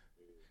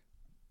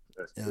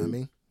 You know what I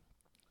mean?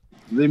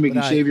 Do they make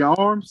you shave your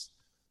arms?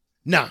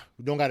 Nah,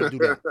 we don't got to do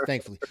that.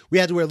 Thankfully, we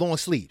had to wear long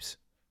sleeves.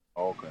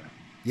 Okay.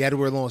 You had to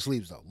wear long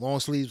sleeves though. Long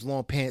sleeves,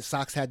 long pants.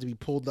 Socks had to be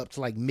pulled up to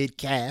like mid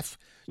calf.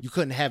 You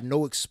couldn't have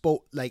no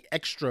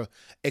extra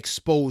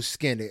exposed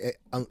skin. You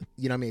know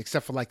what I mean?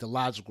 Except for like the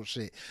logical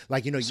shit.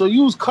 Like, you know. So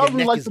you was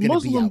covered like the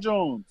Muslim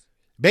Jones.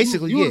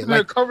 Basically, you yeah.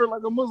 Like covered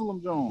like a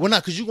Muslim Jones. Well,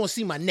 not because you're gonna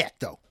see my neck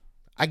though.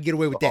 I can get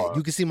away with that.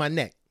 You can see my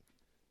neck.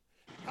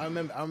 I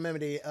remember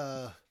they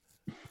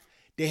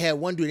had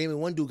one dude. They made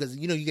one dude because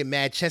you know you get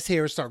mad chest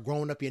hair and start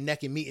growing up your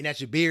neck and meeting at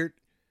your beard.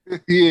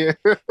 Yeah.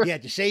 You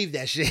had to shave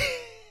that shit.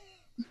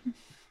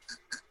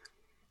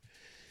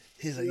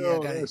 He's like, yeah, I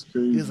got it.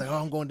 He was like, oh,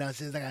 I'm going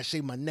downstairs. I gotta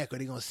shave my neck, or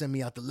they gonna send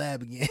me out the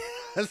lab again.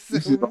 I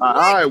said, all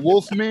right,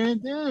 Wolfman,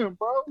 damn,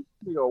 bro,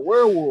 you a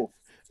werewolf.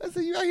 I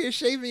said, you out here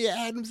shaving your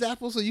Adam's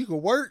apple so you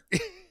can work?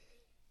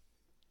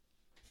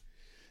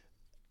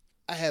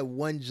 I had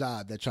one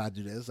job that tried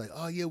to do that. It's like,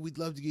 oh yeah, we'd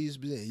love to give you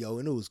some business. Yo,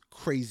 and it was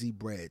crazy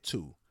bread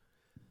too.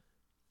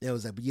 It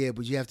was like,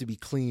 but you have to be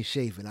clean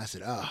shaven. I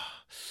said, I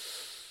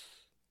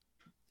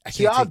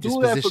can't take this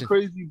position. I do that for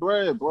crazy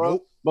bread, bro.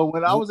 Nope. But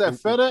when I was at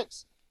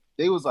FedEx,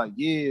 they was like,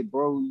 yeah,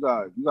 bro, you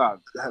got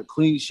a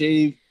clean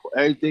shave,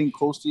 everything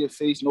close to your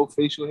face, no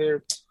facial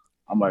hair.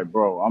 I'm like,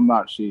 bro, I'm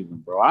not shaving,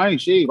 bro. I ain't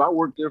shaved. I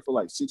worked there for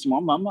like 6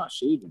 months. I'm not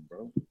shaving,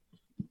 bro. I'm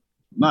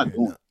not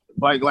doing it.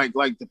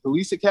 Like the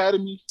police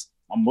academy,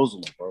 I'm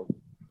Muslim, bro.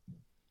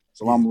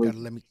 So I'm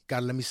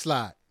gotta let me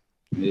slide.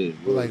 Yeah,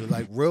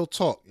 like real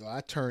talk. Yo,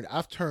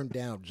 I've turned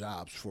down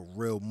jobs for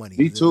real money.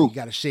 Me too. Like, you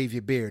gotta shave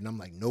your beard, and I'm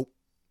like, nope.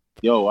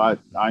 Yo, I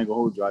ain't gonna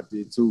hold you. I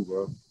did too,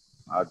 bro.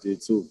 I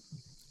did too.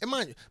 And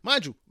mind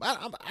you,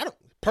 I don't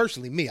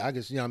personally, me, I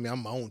guess, you know what I mean,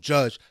 I'm my own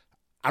judge.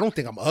 I don't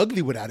think I'm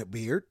ugly without a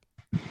beard.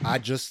 I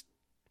just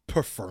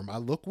prefer my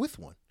look with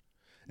one.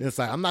 And it's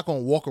like, I'm not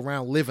going to walk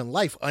around living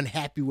life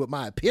unhappy with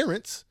my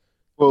appearance.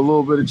 For a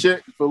little bit of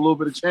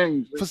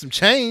change. For some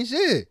change,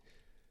 yeah.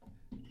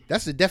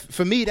 That's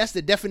for me, that's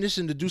the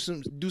definition to do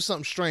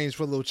something strange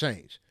for a little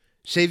change.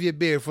 Shave your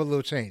beard for a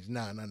little change.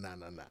 Nah. I'm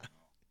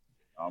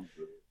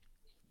good.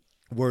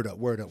 Word up.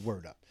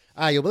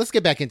 All right, yo, but let's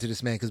get back into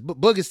this, man, because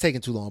Boog is taking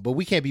too long, but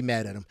we can't be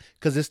mad at him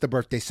because it's the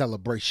birthday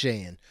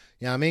celebration.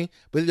 You know what I mean?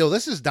 But, yo,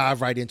 let's just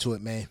dive right into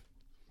it, man.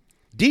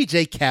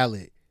 DJ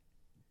Khaled,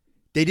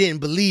 they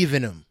didn't believe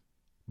in him,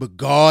 but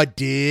God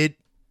did.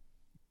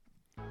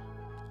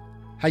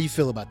 How you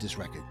feel about this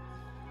record?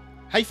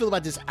 How you feel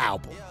about this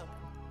album?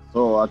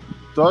 So I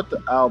thought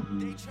the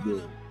album was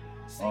good.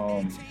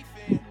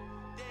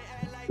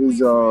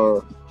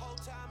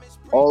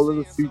 All of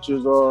the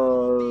features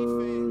are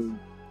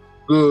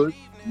good.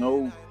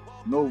 No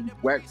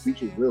whack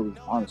features, really,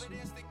 honestly.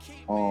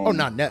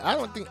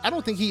 I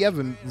don't think he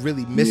ever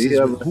really misses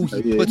who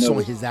he puts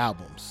on his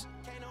albums.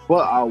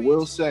 But I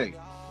will say,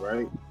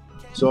 right?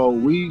 So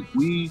we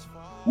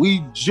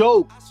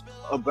joked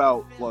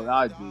about what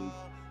I did,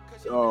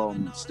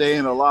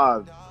 staying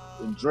alive,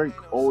 and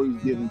Drake always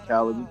giving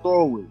Khaled the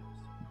throwaways,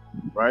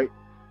 right?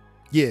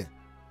 Yeah.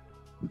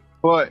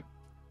 But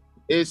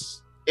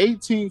it's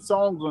 18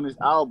 songs on this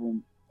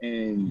album,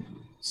 and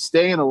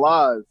Staying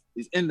Alive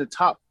is in the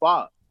top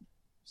 5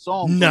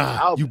 songs.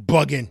 Nah, you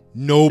bugging.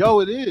 Nope. Yo,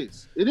 it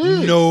is. It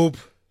is. Nope.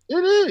 It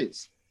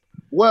is.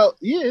 Well,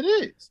 yeah, it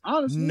is.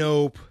 Honestly.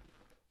 Nope.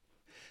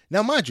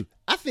 Now, mind you,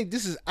 I think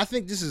this is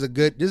a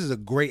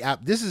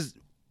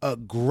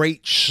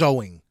great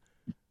showing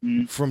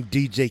from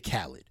DJ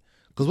Khaled.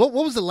 Because what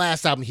was the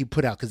last album he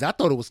put out? Because I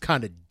thought it was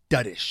kind of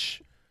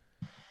duddish.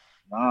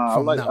 Nah, if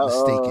I'm not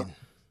mistaken.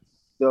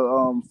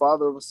 The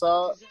Father of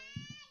Assad.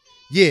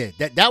 Yeah,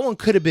 that one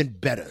could have been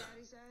better.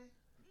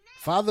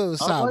 Father of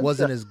Assad like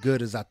wasn't that. as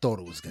good as I thought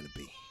it was gonna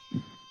be.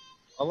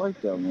 I like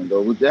that one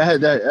though.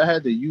 I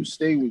had the You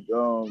Stay with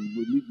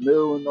Meek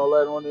Mill and all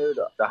that on there.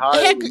 The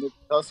High with Nick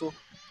Tussle.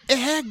 It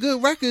had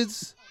good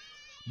records,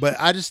 but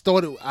I just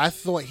thought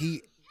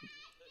he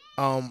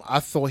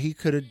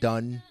could have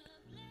done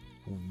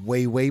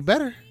way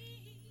better.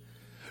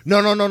 No.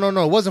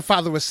 It wasn't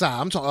Father of Assad.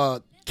 I'm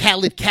talking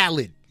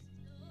Khaled.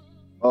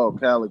 Oh,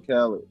 Khaled.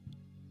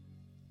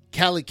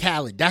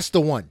 Khaled. That's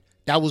the one.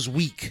 That was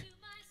weak.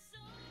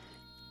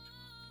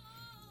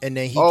 And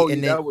then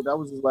that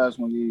was his last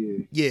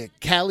one. Yeah,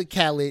 Khaled,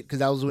 because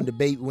that was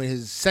when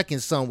his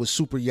second son was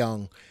super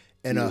young,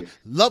 and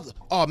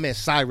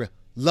Syra,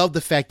 love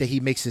the fact that he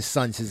makes his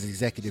sons his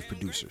executive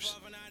producers.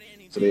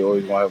 So they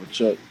always gonna have a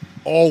check.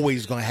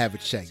 Always gonna have a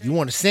check. You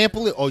want to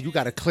sample it, or you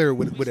got to clear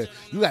it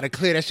you got to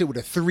clear that shit with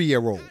a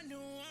 3-year-old.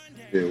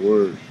 Yeah,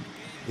 word.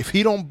 If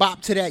he don't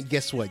bop to that,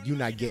 guess what? You're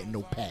not getting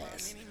no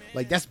pass.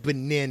 Like, that's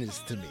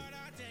bananas to me.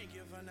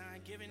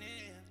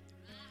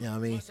 You know what I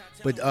mean?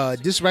 But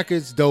this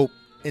record's dope,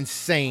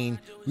 insane.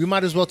 We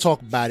might as well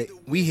talk about it.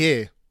 We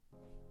here.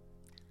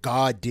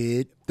 God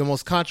did the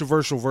most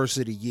controversial verse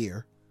of the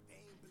year.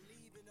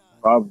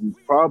 Probably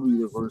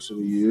the verse of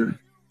the year.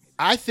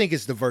 I think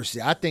it's the verse.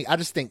 I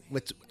just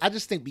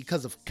think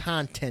because of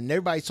content,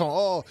 everybody's talking.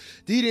 Oh,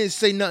 he didn't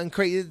say nothing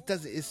crazy. It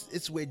doesn't.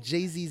 It's where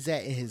Jay-Z's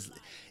at in his.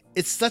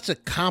 It's such a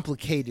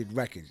complicated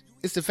record.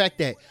 It's the fact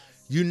that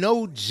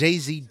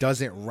Jay-Z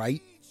doesn't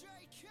write,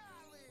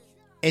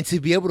 and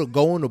to be able to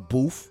go in a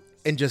booth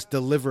and just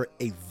deliver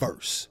a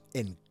verse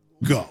and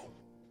go.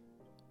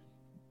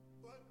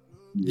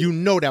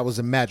 That was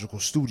a magical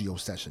studio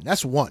session.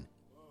 That's one.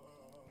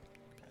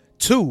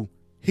 2,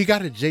 he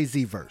got a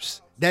Jay-Z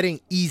verse. That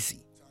ain't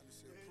easy.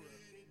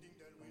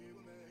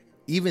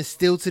 Even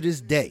still to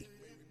this day.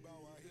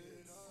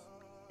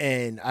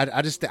 And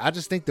I just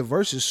think the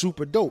verse is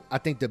super dope. I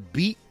think the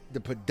beat, the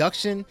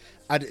production,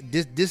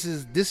 this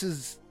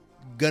is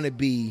gonna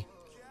be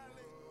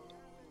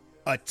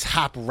a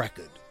top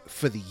record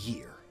for the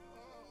year.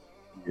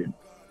 Yeah,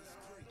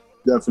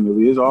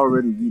 definitely. It's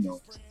already,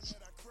 you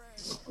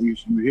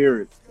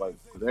hear it,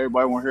 like, because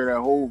everybody want to hear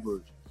that whole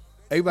verse.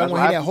 Everybody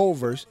want to hear that whole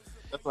verse.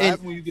 That's what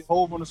happens when you get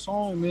Hov on a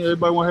song, man.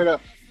 Everybody want to hear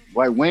that.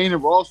 Like Wayne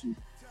and Ross was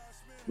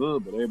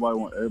good, but everybody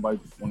want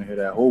to hear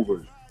that whole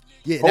verse.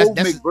 Yeah, Hov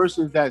make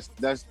verses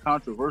that's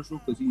controversial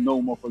because he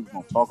know motherfuckers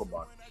gonna talk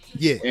about it.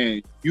 Yeah,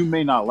 and you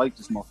may not like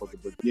this motherfucker,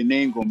 but your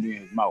name gonna be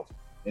in his mouth,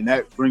 and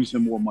that brings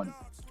him more money.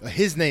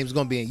 His name's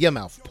gonna be in your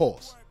mouth.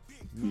 Pause.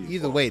 Yeah,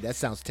 Either way, that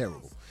sounds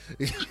terrible.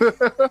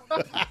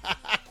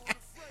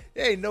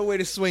 There ain't no way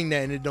to swing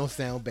that and it don't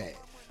sound bad.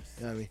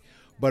 You know what I mean?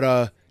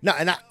 But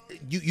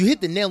you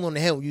hit the nail on the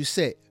head when you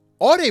said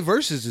all their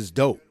verses is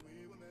dope.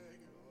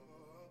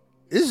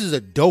 This is a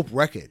dope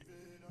record.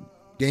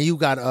 Then you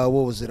got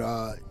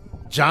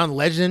John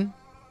Legend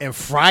and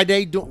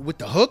Friday with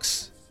the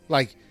hooks.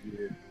 Like,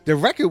 the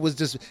record was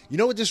just,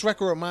 what this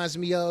record reminds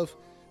me of?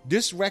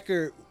 This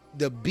record,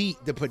 the beat,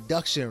 the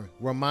production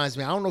reminds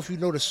me. I don't know if you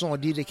know the song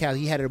DJ Khaled.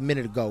 He had it a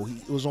minute ago.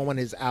 It was on one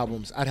of his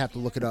albums. I'd have to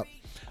look it up.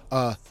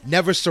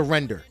 Never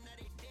Surrender.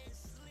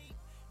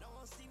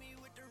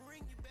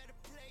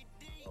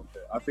 Okay,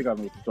 I think I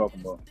know what you're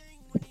talking about.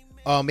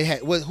 It had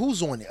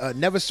who's on it?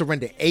 Never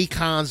Surrender.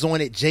 Akon's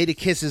on it.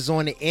 Jadakiss is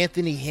on it.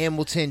 Anthony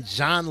Hamilton,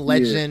 John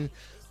Legend.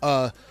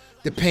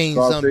 The pain's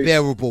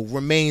unbearable,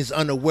 remains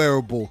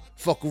unaware-able.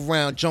 Fuck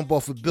around, jump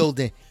off a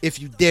building if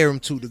you dare him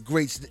to. The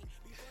greats.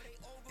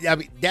 I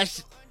mean,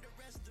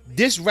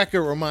 this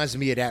record reminds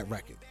me of that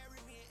record.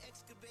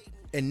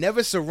 And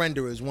Never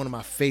Surrender is one of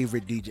my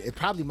favorite it's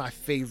probably my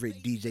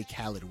favorite DJ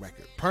Khaled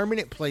record.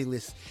 Permanent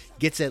playlist,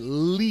 gets at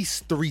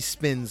least 3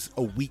 spins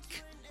a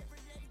week.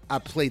 I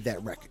played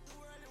that record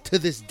to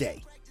this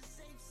day.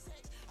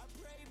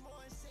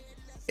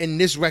 And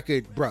this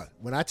record, bruh,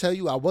 when I tell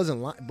you I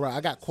wasn't lying, bruh, I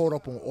got caught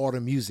up on all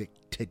the music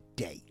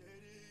today.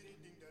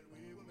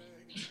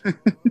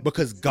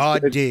 Because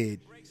God did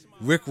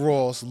Rick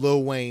Ross,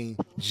 Lil Wayne,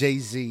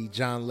 Jay-Z,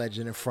 John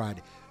Legend, and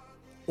Friday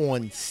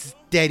on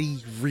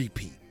steady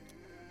repeat.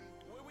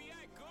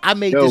 I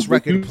made this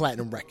record a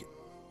platinum record.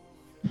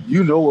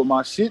 You know what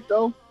my shit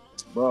though?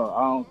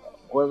 Bro,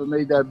 whoever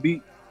made that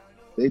beat,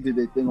 they did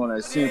their thing on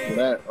that sample.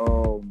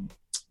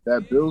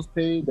 That Bills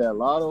Paid, that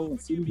Lotto and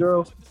City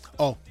Girls.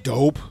 Oh,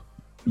 dope.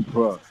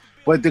 Bruh.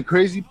 But the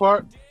crazy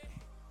part,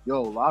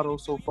 yo,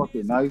 Lotto's so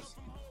fucking nice.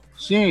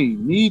 She ain't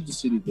need the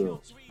City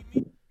Girls.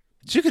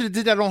 She could have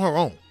did that on her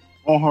own.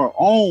 On her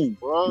own,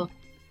 bruh.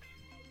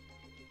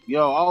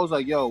 Yo, I was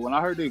like, yo, when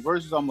I heard their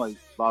verses, I'm like,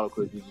 Lotto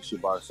could do this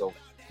shit by herself.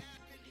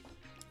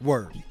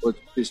 Word. But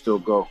it still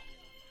go.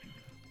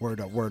 Word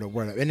up.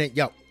 And then,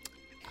 yo,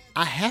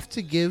 I have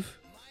to give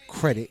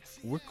credit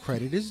where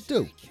credit is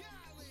due.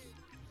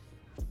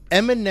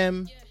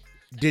 Eminem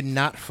did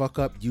not fuck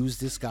up Use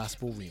This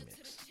Gospel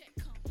remix.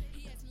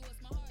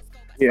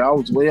 Yeah,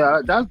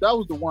 that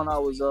was the one I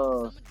was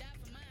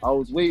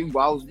waiting.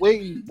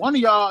 One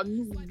of y'all,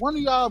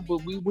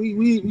 but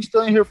we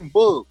still ain't hear from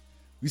Bug.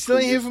 We still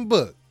ain't hear from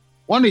Bug.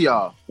 One of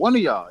y'all.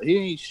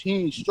 He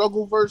ain't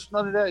struggle verse,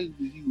 none of that. He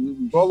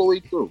was all the way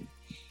through.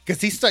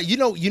 Cause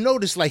you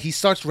notice like he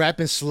starts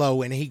rapping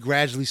slow and he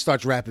gradually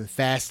starts rapping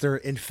faster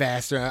and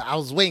faster. I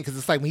was waiting because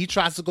it's like when he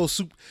tries to go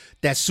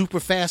that super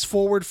fast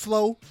forward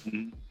flow,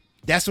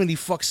 that's when he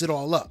fucks it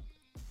all up.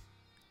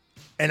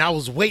 And I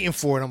was waiting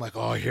for it. I'm like,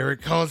 oh, here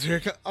it comes.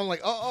 I'm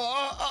like,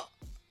 oh.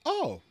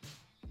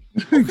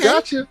 Okay.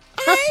 Gotcha.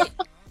 All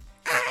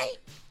right.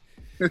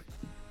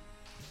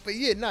 But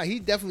yeah, no, he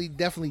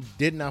definitely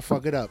did not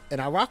fuck it up,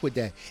 and I rock with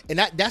that. And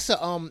that's a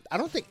I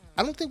don't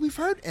think we've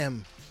heard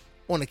M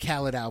on a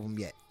Khaled album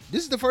yet.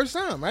 This is the first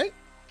time, right?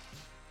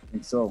 I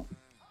think so.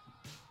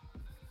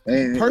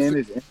 And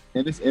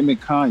it's M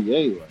and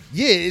Kanye. Like.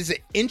 Yeah, it's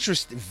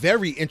an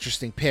very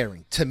interesting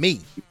pairing to me.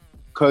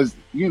 Because,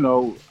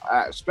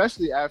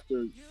 especially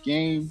after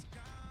Game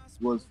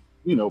was,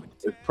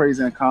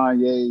 praising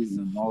Kanye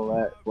and all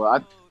that. But I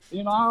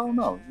don't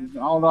know. I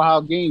don't know how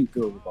Game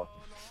feels about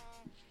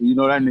it.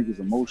 That nigga's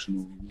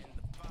emotional.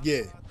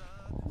 Yeah.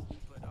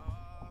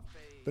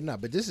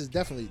 But this was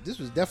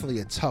definitely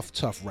a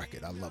tough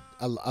record.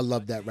 I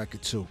love that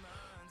record too.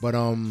 But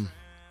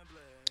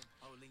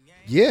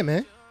yeah,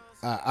 man.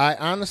 I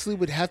honestly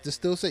would have to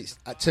still say,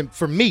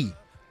 for me,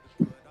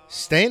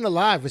 Staying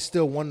Alive is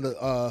still one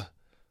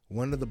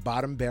of the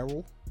bottom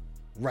barrel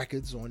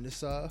records on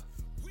this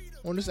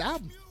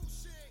album.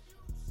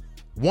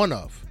 One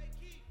of.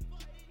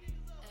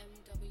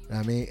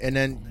 I mean, and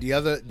then the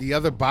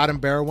other bottom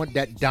barrel one,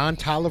 that Don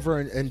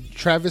Toliver and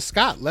Travis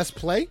Scott, Let's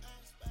Play.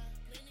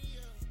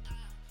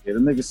 Yeah, the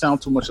niggas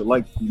sound too much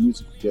alike to do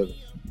music together.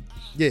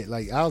 Yeah,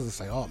 like I was just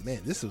like, oh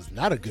man, this was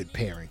not a good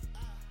pairing.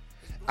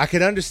 I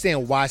could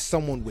understand why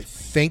someone would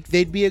think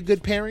they'd be a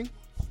good pairing,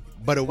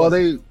 but it was.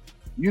 Well,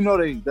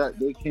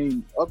 they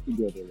came up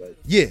together, like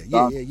yeah.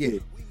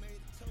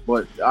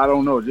 But I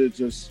don't know.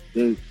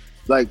 They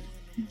like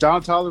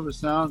Don Toliver's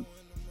sound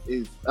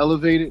is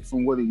elevated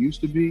from what it used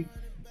to be,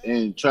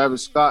 and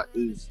Travis Scott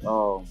is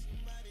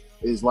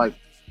like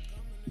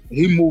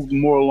he moved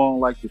more along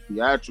like the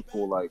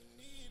theatrical. Like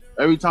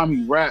every time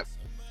he raps,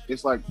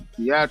 it's like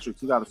theatrics.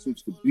 He got to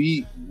switch the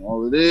beat and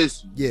all of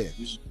this. Yeah,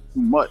 it's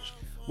too much.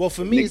 Well,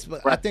 for me,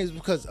 I think it's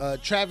because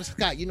Travis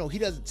Scott, he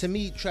doesn't. To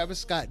me, Travis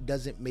Scott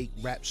doesn't make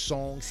rap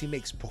songs. He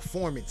makes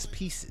performance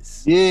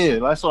pieces. Yeah,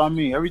 that's what I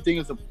mean. Everything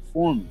is a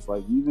performance.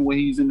 Like even when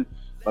he's in,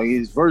 like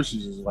his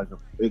verses is like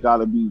it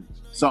gotta be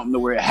something to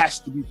where it has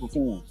to be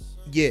performed.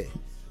 Yeah,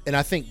 and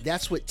I think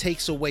that's what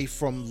takes away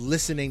from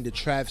listening to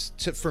Travis.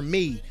 For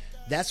me,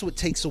 that's what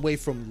takes away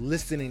from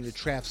listening to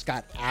Travis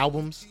Scott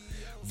albums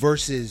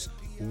versus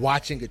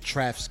watching a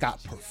Travis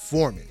Scott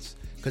performance,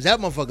 because that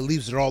motherfucker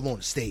leaves it all on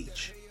the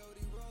stage.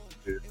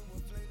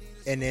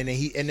 And then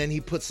he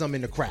puts some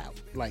in the crowd.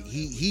 Like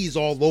he's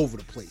all over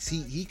the place.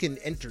 He can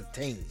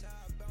entertain.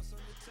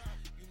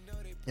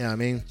 You know what I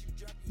mean?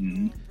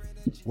 Mm-hmm.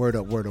 Word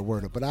up.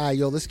 But all right,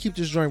 yo, let's keep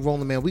this joint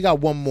rolling, man. We got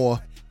one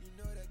more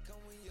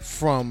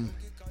from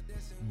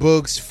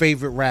Boog's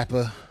favorite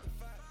rapper.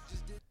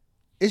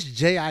 It's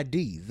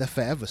J.I.D., The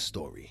Forever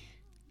Story.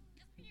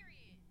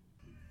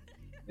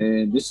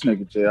 And this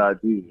nigga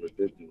J.I.D. is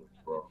ridiculous,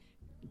 bro.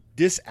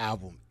 This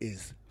album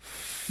is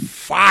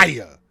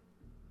fire.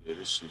 Yeah,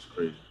 this shit's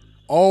crazy.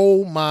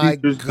 Oh my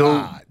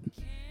God.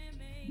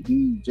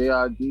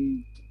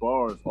 J.I.D.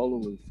 bars all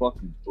the way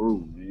fucking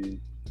through, man.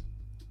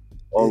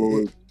 All the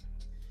way.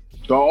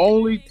 The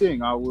only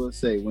thing I will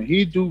say, when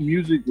he do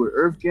music with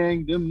Earth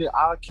Gang,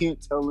 I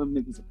can't tell them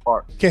niggas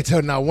apart. Can't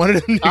tell not one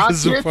of them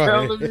niggas apart. I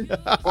can't tell them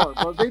niggas apart.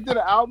 Bro, they did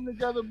an album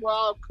together, bro.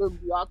 I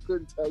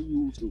couldn't tell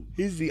you who's who.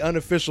 He's the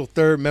unofficial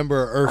third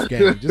member of Earth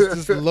Gang.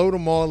 just load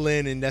them all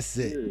in and that's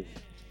it. Yeah.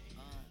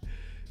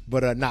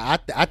 But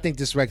I think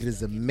this record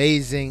is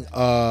amazing.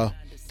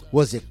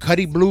 Was it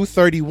Cuddy Blue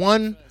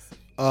 31?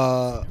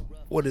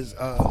 What is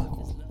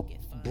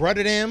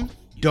Brother Them?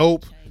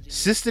 Dope.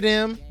 Sister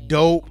Them?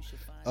 Dope.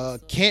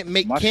 Can't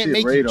make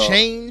you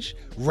change.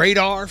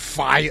 Radar,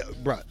 fire,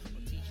 bro.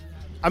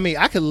 I mean,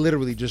 I could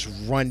literally just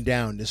run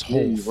down this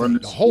whole thing.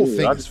 The whole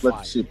thing I is just fire.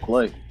 let the shit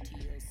play. You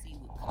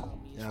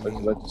know what I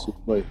mean? Let the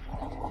shit play.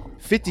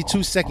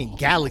 52-second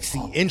Galaxy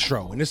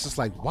intro, and it's just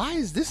like, why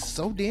is this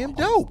so damn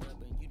dope?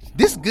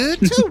 This good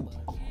too.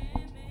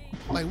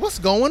 Like, what's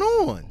going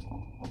on?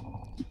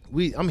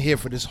 I'm here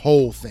for this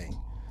whole thing.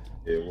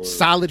 Yeah,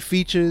 solid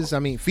features. I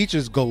mean,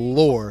 features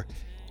galore.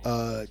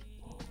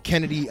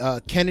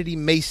 Kennedy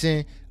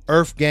Mason,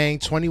 Earth Gang,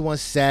 21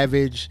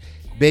 Savage,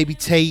 Baby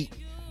Tate,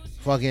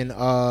 fucking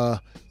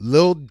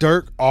Lil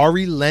Durk,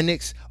 Ari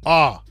Lennox,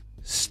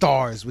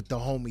 stars with the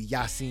homie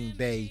Yasin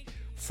Bey,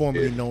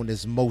 formerly known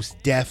as Mos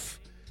Def,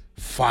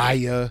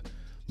 Fire,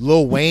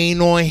 Lil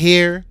Wayne on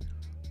here.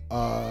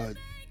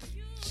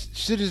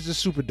 Shit is just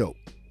super dope.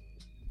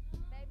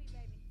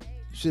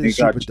 Shit is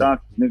super dope.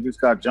 Niggas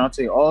got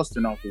Jonte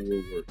Austin off the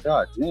woodwork.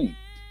 God dang.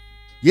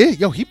 Yeah,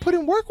 yo, he put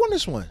in work on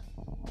this one.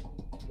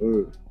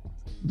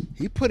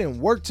 He put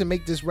in work to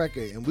make this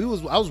record, and I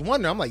was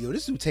wondering. I'm like, yo,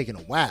 this dude taking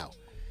a while.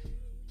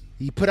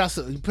 He put out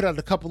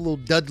a couple little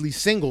Dudley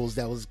singles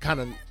that was kind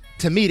of,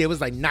 to me, they was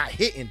like not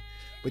hitting.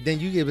 But then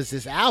you give us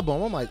this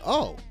album. I'm like,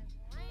 oh,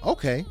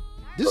 okay,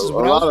 this is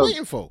what I was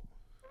waiting for.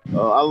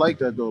 I like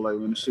that though. Like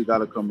when the shit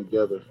gotta come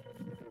together.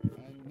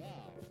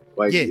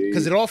 Like, yeah,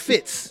 because it all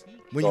fits.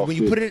 When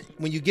you put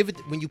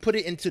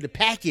it into the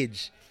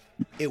package,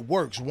 it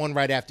works one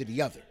right after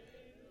the other.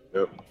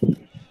 Yep.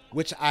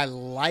 Which I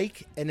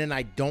like, and then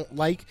I don't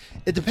like.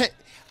 It depends.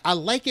 I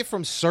like it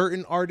from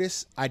certain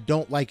artists. I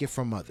don't like it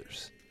from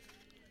others.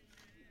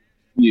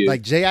 Yeah.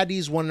 Like JID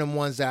is one of them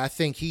ones that I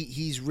think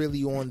he's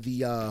really on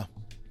the.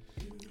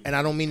 And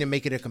I don't mean to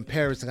make it a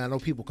comparison. I know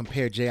people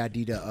compare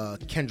JID to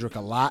Kendrick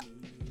a lot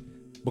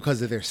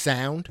because of their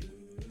sound.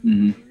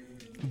 Mm-hmm.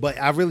 But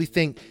I really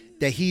think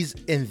that he's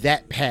in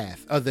that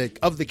path of the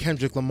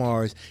Kendrick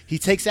Lamars. He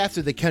takes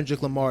after the Kendrick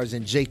Lamars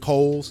and J.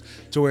 Cole's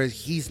to where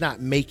he's not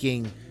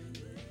making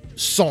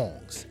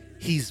songs.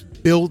 He's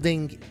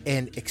building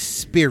an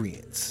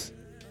experience.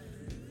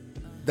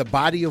 The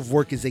body of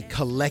work is a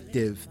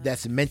collective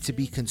that's meant to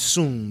be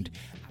consumed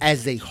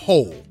as a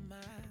whole.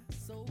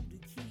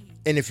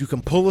 And if you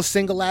can pull a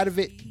single out of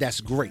it, that's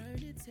great.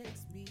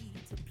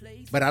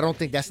 But I don't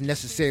think that's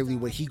necessarily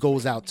what he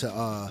goes out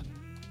to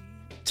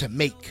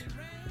make.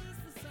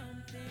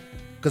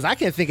 Because I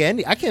can't think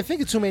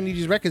of too many of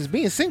these records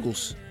being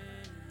singles.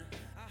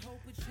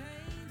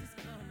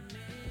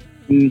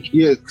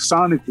 Yeah,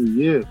 sonically,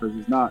 yeah, because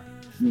it's not,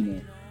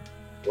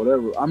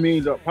 whatever. I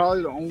mean,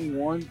 probably the only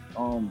one,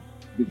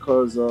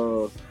 because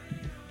of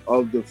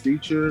the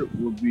feature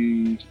would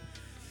be,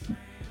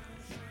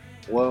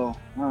 21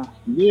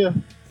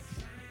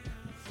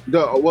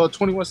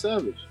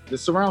 Savage, the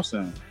surround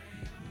sound.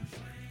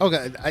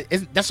 Okay,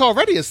 that's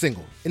already a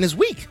single, and it's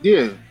weak.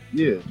 Yeah.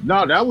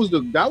 No, that was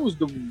the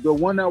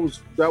one that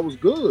was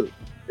good.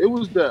 It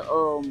was the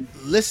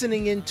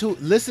listening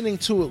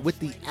to it with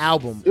the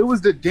album. It was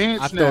the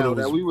Dance Now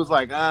that we was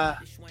like yeah,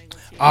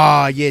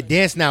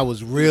 Dance Now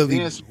was really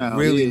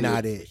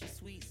not it.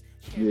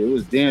 Yeah, it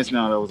was Dance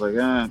Now that was like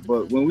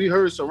but when we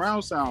heard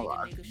surround sound,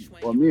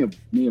 me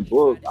and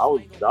Book, I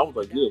was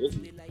like, yeah,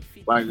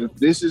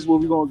 this is what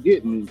we're gonna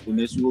get, and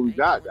this is what we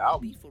got. The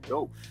album's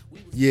dope.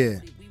 Yeah,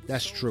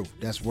 that's true.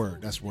 That's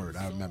word.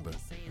 I remember.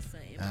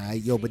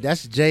 But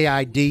that's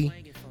JID. You know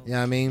what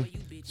I mean?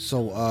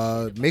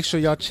 So make sure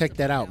y'all check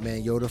that out,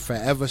 man. Yo, the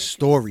Forever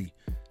Story.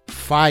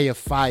 Fire,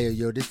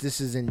 yo.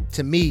 This is in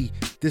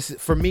this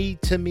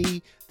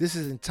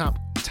is in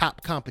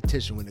top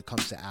competition when it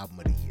comes to album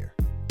of the year.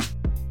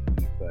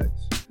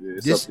 Facts. Yeah,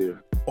 it's this up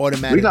there.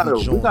 Automatically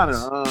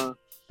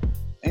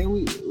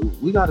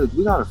we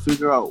gotta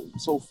figure out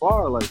so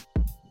far like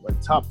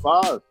top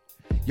 5.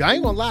 Yo, I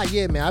ain't gonna lie,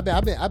 yeah, man.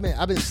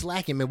 I've been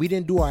slacking, man. We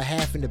didn't do our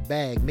half in the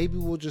bag. Maybe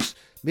we'll just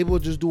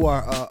do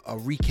our a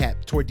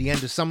recap toward the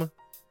end of summer.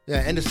 Yeah,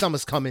 end of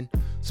summer's coming,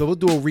 so we'll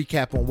do a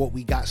recap on what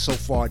we got so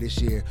far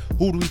this year.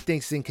 Who do we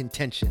think's in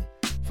contention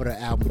for the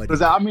album?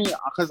 Because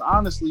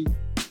honestly,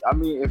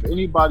 if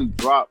anybody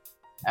dropped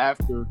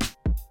after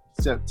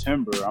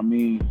September,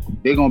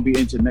 they're gonna be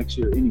into next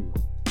year anyway.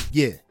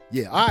 Yeah.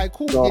 All right,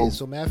 cool.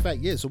 So matter of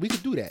fact, so we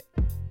could do that.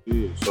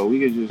 Yeah, so we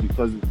could just,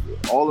 because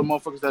all the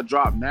motherfuckers that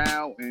drop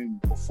now and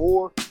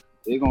before,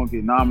 they're gonna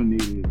get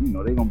nominated.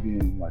 They're gonna be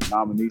in like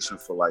nomination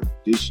for like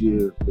this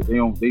year, but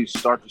they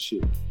start the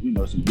shit,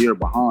 some year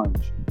behind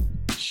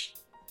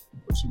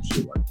or some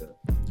shit like that.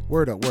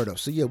 Word up.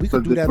 So yeah, we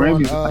could do that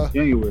on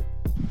January.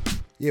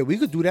 Yeah, we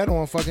could do that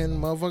on fucking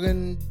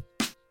motherfucking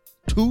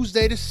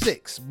Tuesday the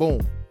 6th.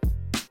 Boom.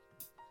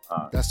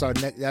 That's our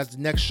that's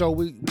the next show.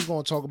 We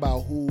gonna talk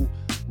about who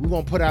we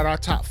gonna put out our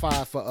top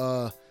 5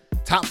 for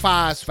top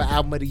 5s for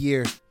album of the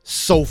year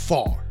so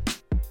far.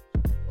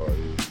 Oh, yeah.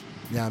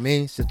 You know what I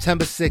mean?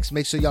 September 6th.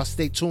 Make sure y'all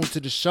stay tuned to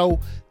the show.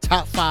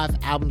 Top 5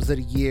 albums of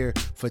the year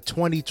for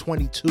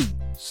 2022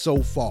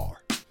 so far.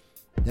 You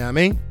know what I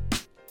mean?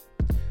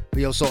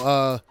 But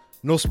so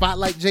no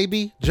spotlight,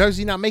 JB.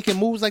 Jersey not making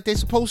moves like they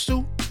supposed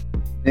to.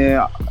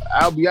 Yeah,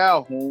 I'll be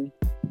out home.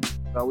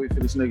 I'll wait for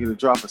this nigga to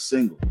drop a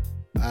single.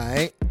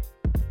 Alright.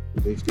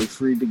 They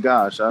freed the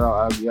guy. Shout out,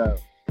 I'll be out.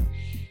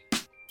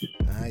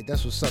 Alright,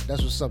 that's what's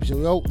up.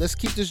 Yo, let's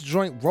keep this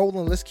joint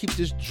rolling. Let's keep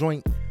this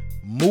joint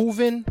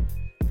moving.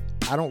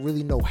 I don't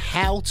really know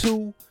how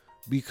to,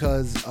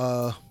 because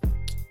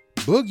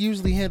Boog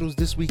usually handles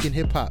This Week in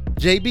Hip Hop.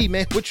 JB,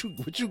 man, what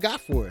you got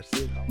for us?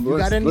 You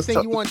got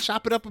anything you want to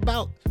chop it up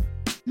about?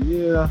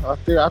 Yeah, I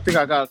think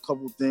I got a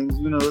couple things.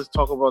 Let's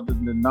talk about the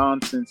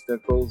nonsense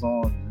that goes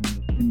on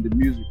in in the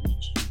music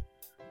industry.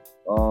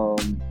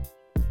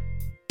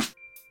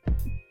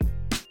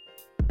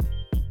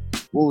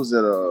 What was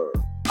it?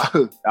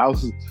 I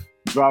was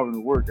driving to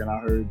work and I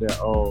heard that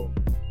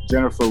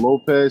Jennifer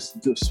Lopez.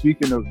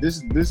 Speaking of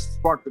this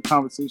sparked the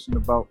conversation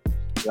about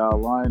y'all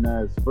lying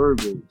ass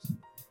Virgos.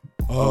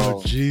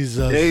 Oh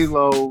Jesus!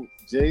 J-Lo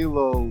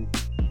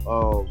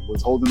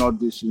was holding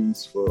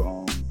auditions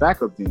for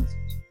backup dancers.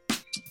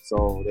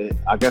 So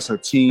I guess her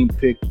team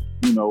picked,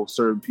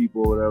 certain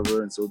people or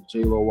whatever. And so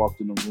J-Lo walked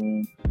in the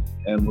room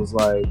and was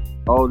like,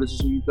 "Oh, this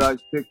is who you guys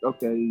picked."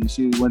 Okay. And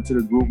she went to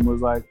the group and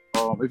was like,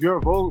 "If you're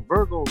a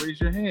Virgo,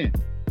 raise your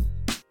hand."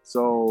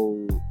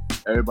 So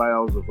everybody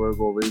else was a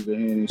Virgo, raised their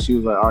hand, and she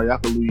was like, "All right, y'all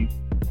can leave."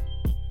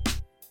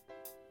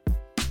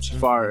 She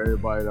fired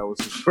everybody that was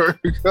a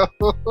Virgo.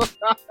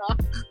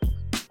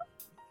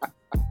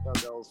 I thought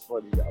that was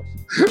funny, y'all.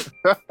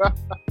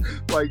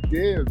 Like,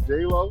 damn,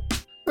 J-Lo.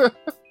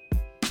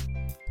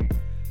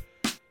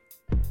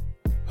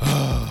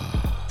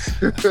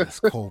 That's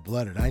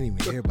cold-blooded. I didn't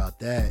even hear about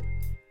that.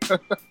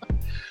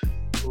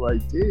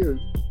 Like, damn,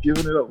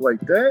 giving it up like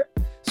that.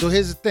 So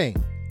here's the thing.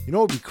 You know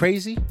what would be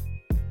crazy?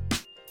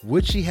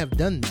 Would she have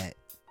done that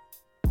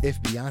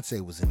if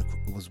Beyonce was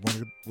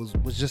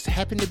just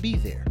happened to be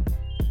there?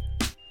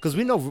 Because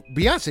we know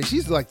Beyonce,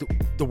 she's like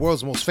the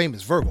world's most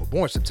famous Virgo,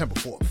 born September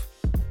 4th.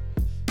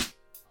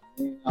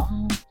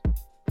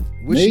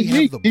 Would she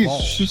have the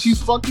balls?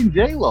 She's fucking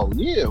J-Lo.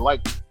 Yeah,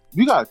 like,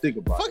 you gotta think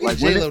about fucking it. Like,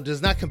 J-Lo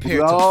does not compare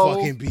to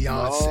fucking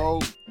Beyonce.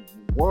 No,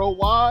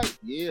 worldwide,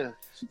 yeah.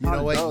 You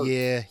know what? Does.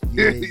 Yeah.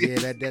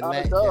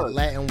 That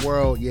Latin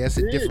world, yeah, it's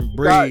a different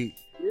breed.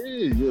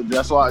 Yeah,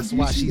 that's why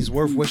she's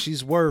worth what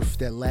she's worth.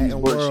 That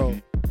Latin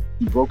world.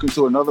 She broke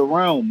into another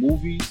realm.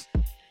 Movies,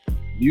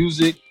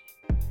 music,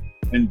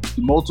 and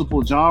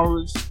multiple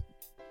genres.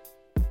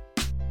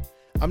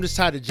 I'm just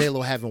tired of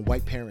J-Lo having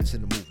white parents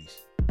in the movies.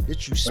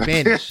 Bitch, you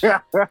Spanish, you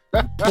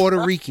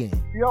Puerto Rican.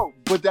 Yo,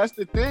 but that's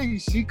the thing.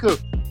 She could.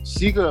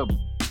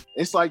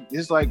 It's like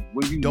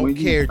when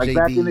care, like JB.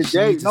 Back in the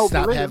day, stop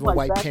having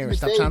white parents.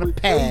 Stop trying to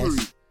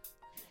pass.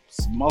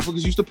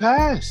 Motherfuckers used to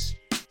pass.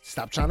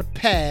 Stop trying to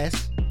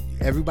pass.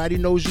 Everybody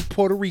knows you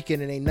Puerto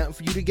Rican and ain't nothing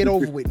for you to get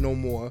over with no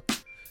more.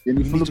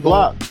 Jenny from the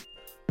block.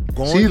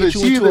 Go and get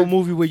you into a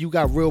movie where you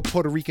got real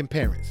Puerto Rican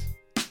parents.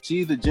 She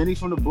either Jenny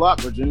from the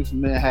block or Jenny from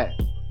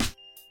Manhattan.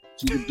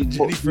 She could do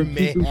Jenny from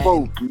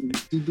Manhattan.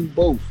 She do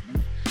both.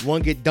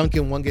 One get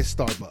Dunkin', one get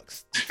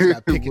Starbucks.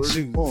 Got pick and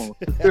choose.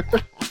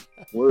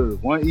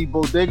 Word. One eat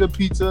bodega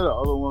pizza, the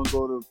other one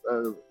go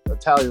to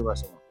Italian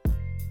restaurant.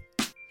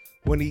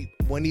 One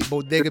eat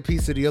bodega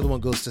pizza, the other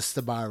one goes to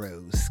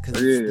Sbarro's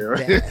because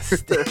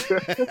it's the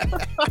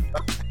best.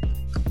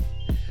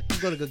 I'm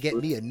gonna go get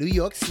me a New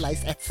York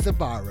slice at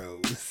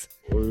Sbarro's.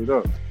 Word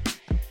up.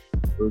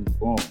 Word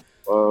bomb.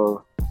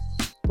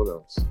 What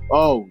else?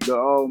 Oh,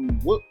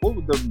 what was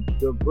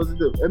was it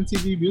the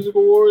MTV Music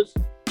Awards?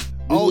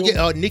 Oh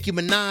yeah, Nicki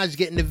Minaj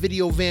getting the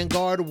Video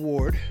Vanguard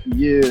Award.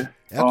 Yeah,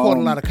 that caused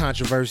a lot of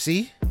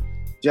controversy.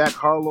 Jack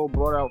Harlow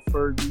brought out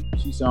Fergie.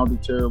 She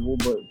sounded terrible,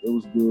 but it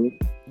was good.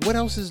 What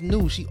else is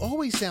new? She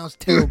always sounds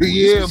terrible.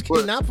 Yeah,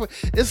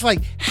 it's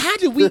like, how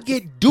did we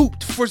get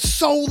duped for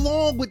so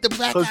long with the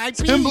Black Eyed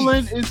Peas?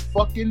 Timbaland is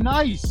fucking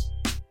nice.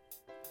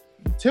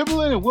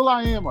 Timbaland and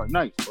Will.i.am are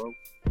nice, bro.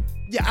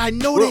 Yeah, I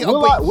know they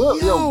are.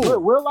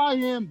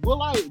 Will.i.am,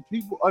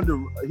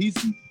 he's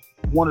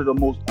one of the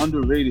most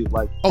underrated,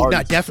 like,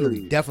 artists,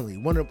 definitely.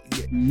 One of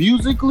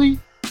musically,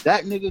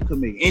 that nigga could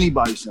make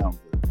anybody sound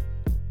good.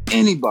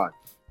 Anybody.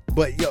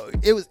 But yo,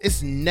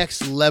 it's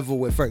next level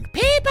with Fergie.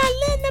 People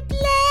in the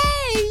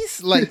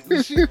place. Like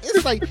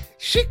it's like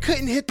she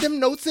couldn't hit them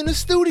notes in the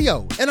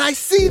studio. And I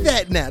see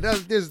that now.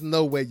 There's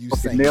no way you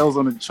sing nails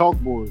on the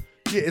chalkboard.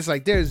 Yeah, it's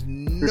like there's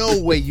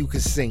no way you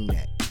could sing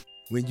that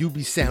when you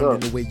be sounding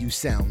the way you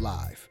sound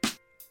live.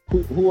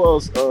 Who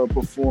else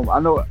performed? I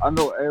know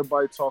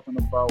everybody talking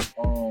about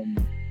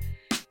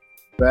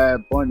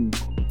Bad Bunny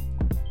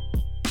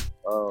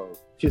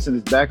kissing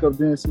his backup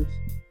dancers.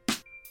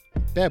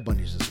 Bad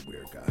Bunny's just a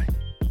weird guy.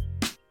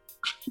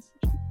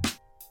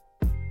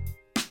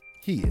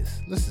 He is.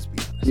 Let's just be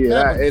honest.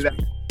 Yeah,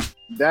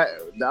 that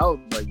was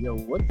like, yo,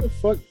 what the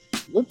fuck?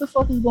 What the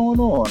fuck is going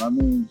on? I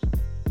mean,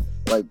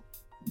 like,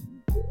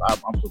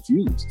 I'm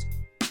confused.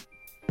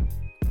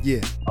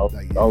 Yeah, I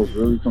was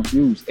really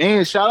confused.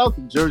 And shout out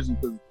to Jersey,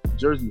 because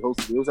Jersey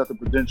hosted it. It was at the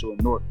Prudential in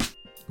North.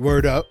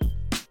 Word up.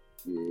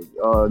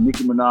 Yeah,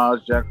 Nicki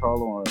Minaj, Jack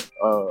Harlow.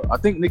 I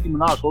think Nicki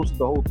Minaj hosted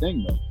the whole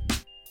thing though.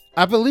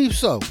 I believe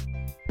so.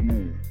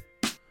 Man.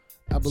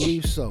 I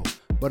believe so.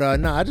 But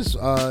I just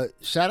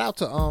shout out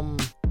to I'll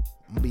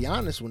be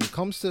honest, when it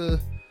comes to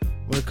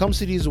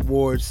these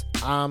awards,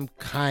 I'm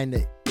kind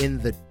of in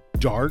the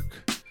dark,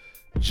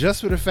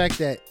 just for the fact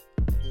that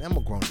I'm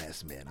a grown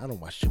ass man. I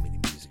don't watch too many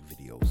music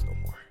videos no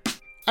more.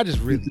 I just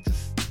really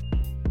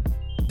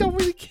don't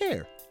really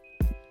care.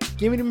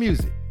 Give me the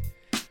music.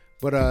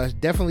 But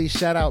definitely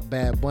shout out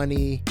Bad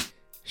Bunny.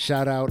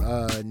 Shout out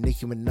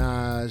Nicki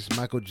Minaj,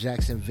 Michael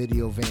Jackson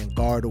Video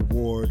Vanguard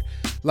Award.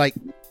 Like,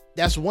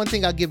 that's one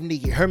thing I give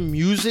Nicki. Her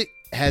music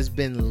has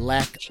been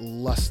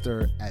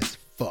lackluster as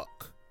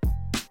fuck.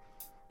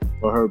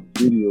 But her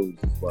videos,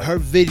 like, her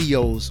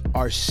videos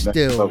are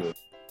still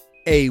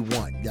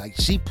A1. Like,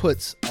 she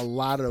puts a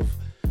lot of,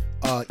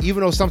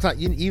 even though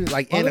sometimes, even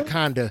like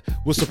Anaconda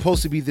was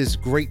supposed to be this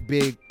great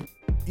big,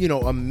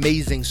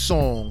 amazing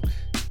song.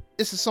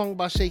 It's a song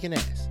about shaking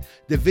ass.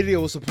 The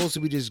video was supposed to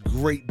be this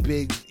great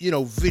big,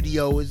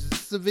 video.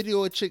 It's a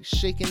video of chicks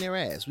shaking their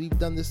ass. We've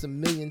done this a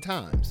million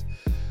times.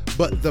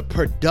 But the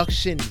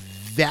production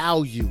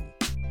value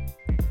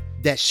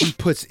that she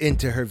puts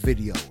into her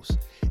videos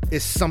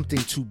is something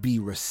to be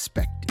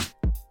respected.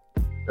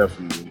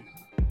 Definitely.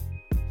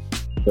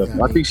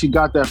 I think she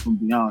got that from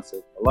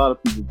Beyonce. A lot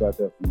of people got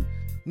that from her.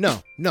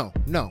 No.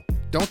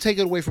 Don't take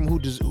it away from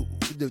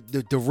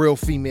the real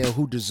female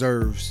who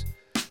deserves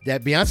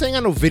that. Beyonce ain't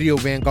got no Video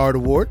Vanguard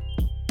Award.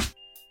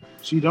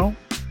 She don't.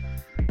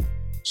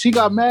 She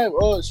got mad.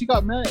 What's the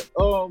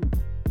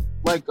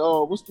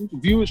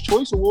Viewer's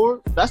Choice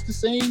Award? That's the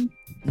same.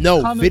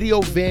 No,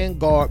 Video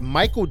Vanguard,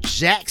 Michael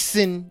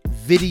Jackson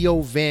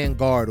Video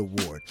Vanguard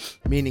Award,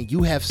 meaning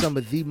you have some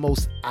of the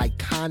most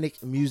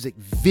iconic music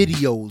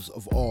videos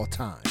of all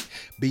time.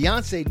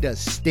 Beyonce does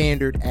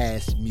standard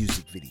ass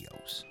music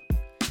videos,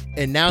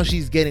 and now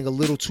she's getting a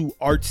little too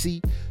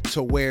artsy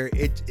to where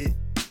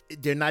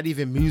they're not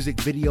even music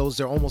videos.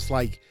 They're almost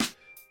like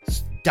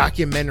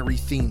documentary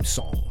theme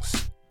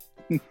songs.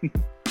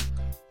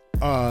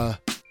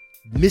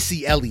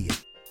 Missy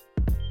Elliott.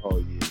 Oh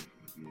yeah.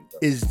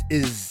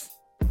 Is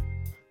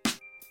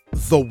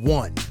the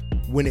one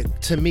when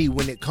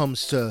it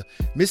comes to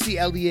Missy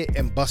Elliott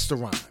and Busta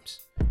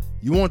Rhymes.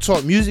 You want to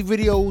talk music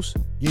videos?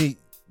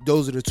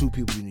 Those are the two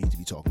people you need to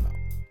be talking about.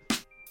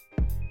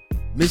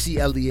 Missy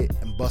Elliott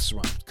and Busta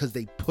Rhymes, because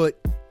they put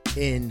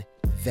in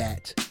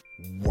that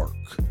work.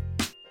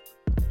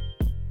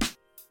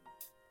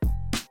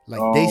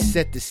 Like, they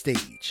set the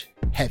stage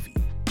heavy.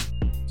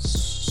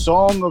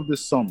 Song of the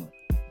Summer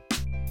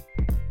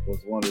was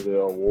one of the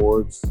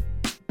awards.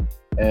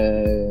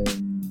 And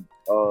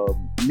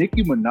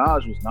Nicki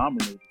Minaj was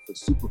nominated for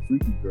Super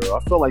Freaky Girl. I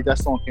felt like that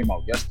song came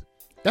out yesterday.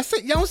 That's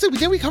it. Y'all said,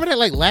 didn't we cover that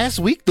like last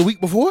week, the week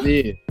before?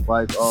 Yeah,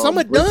 like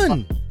Summer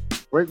Done.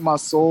 Break My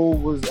Soul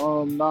was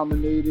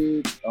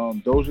nominated.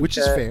 Doja Cat, which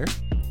is fair. 2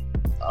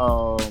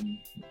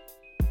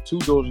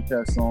 Doja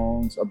Cat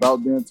songs.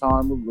 About Damn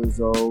Time with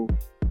Lizzo.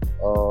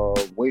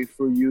 Wait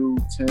For You,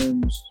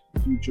 Tim's,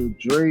 Future,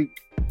 Drake,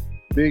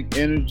 Big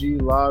Energy,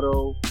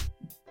 Lotto.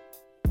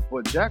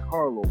 But Jack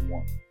Harlow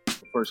won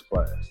for First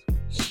Class.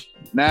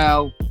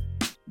 Now,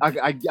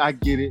 I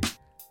get it.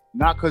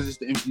 Not because it's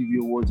the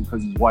MTV Awards and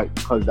because he's white.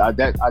 Because I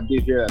did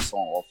hear that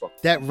song off of.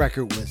 That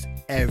record was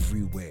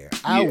everywhere.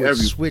 I would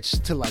switch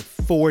to like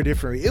 4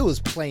 different. It was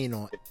playing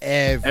on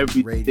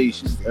every radio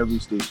station. Every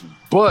station.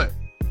 But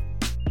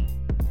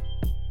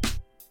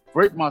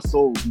Break My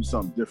Soul do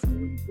something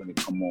different when it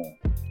come on.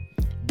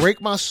 Break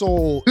My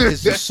Soul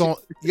is the song.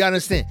 You gotta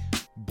understand.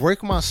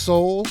 Break My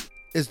Soul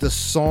is the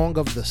song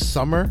of the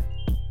summer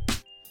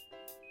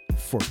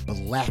for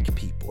black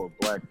people. For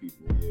black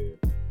people, yeah.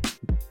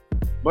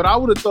 But I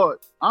would have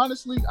thought,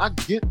 honestly, I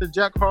get the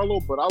Jack Harlow,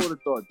 but I would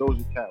have thought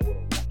Doja Cat would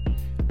have won.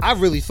 I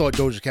really thought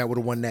Doja Cat would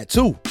have won that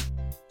too.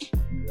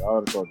 Yeah, I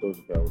would have thought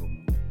Doja Cat would have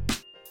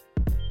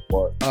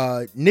won.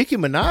 But Nicki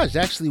Minaj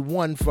actually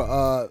won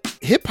for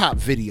hip hop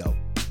video.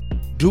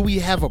 Do We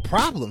Have a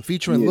Problem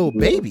featuring Lil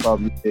Baby? Yeah,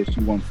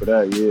 she won for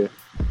that, yeah.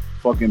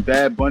 Fucking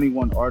Bad Bunny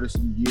won Artist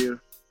of the Year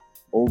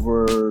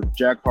over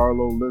Jack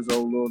Harlow,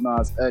 Lizzo, Lil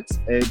Nas X,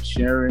 Ed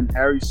Sheeran,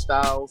 Harry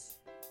Styles,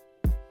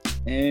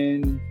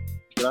 and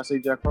did I say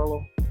Jack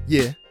Harlow?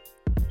 Yeah.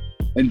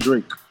 And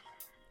Drake.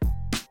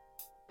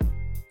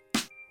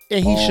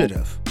 And he should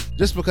have.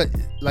 Just because,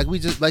 like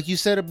you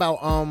said about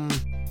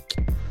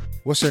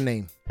what's her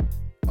name?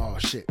 Oh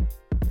shit.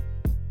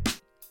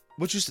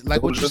 What you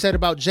said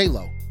about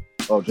J-Lo.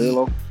 Oh,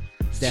 J-Lo.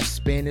 That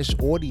Spanish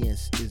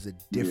audience is a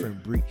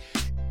different breed.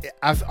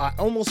 I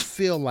almost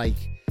feel like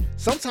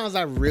sometimes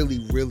I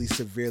really, really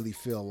severely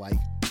feel like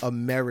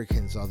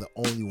Americans are the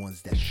only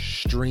ones that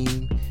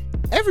stream.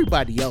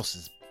 Everybody else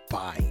is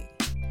buying.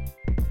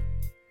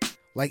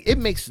 Like, it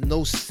makes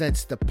no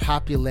sense, the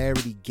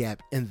popularity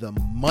gap and the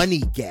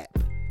money gap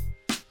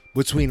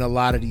between a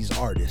lot of these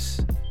artists.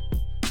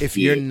 If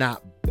they're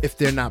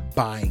not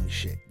buying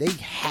shit, they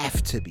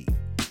have to be.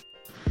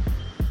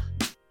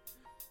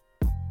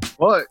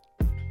 But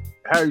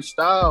Harry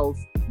Styles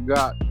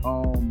got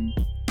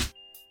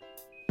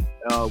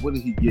what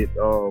did he get?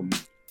 Album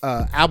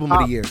of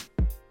the year.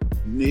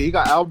 Yeah, he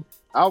got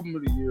album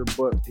of the year,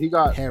 but he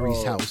got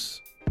Harry's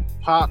House.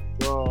 Pop,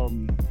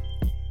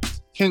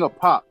 King of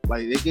Pop.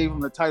 Like, they gave him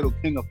the title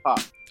King of Pop.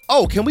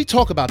 Oh, can we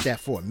talk about that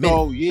for a minute?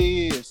 Oh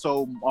yeah.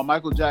 So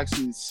Michael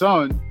Jackson's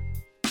son,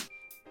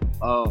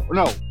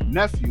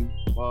 nephew,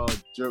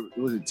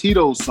 was it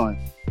Tito's son?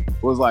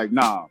 Was like,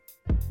 nah,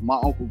 my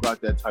uncle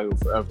got that title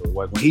forever.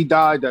 Like, when he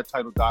died, that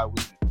title died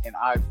with him, and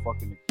I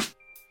fucking agree.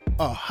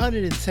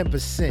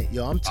 110%,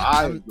 yo.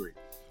 I agree.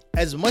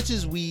 As much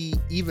as we,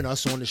 even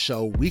us on the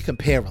show, we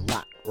compare a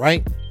lot,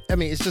 right? I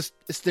mean,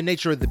 it's the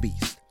nature of the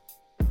beast.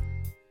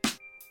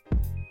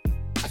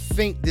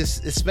 think this,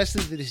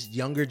 especially this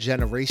younger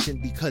generation,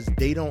 because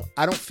I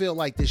don't feel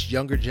like this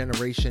younger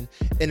generation,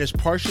 and it's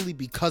partially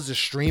because of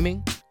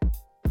streaming,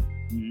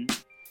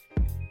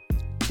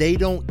 they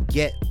don't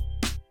get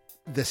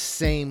the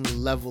same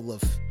level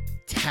of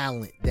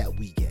talent that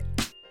we get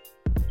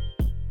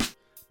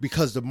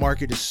because the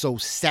market is so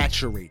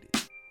saturated.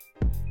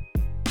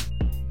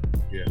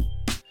 Yeah.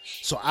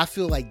 So I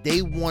feel like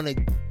they want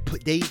to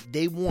put,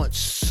 they want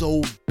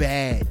so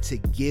bad to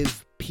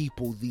give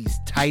people these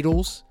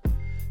titles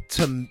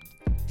to,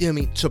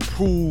 to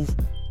prove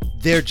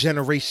their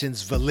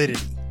generation's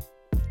validity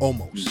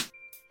almost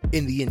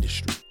in the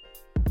industry.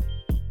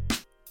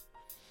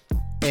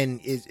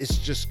 And it's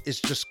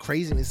just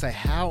crazy. It's like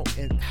how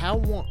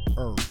on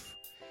earth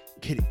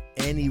could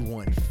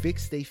anyone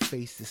fix their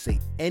face to say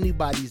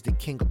anybody's the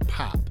king of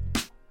pop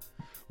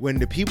when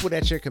the people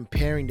that you're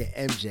comparing to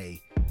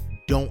MJ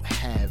don't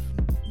have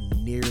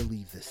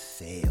nearly the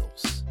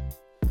sales?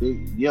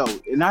 And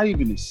not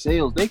even the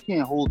sales. They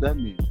can't hold that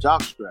man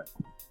jockstrap.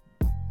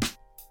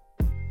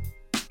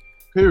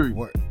 Period.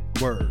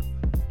 Word.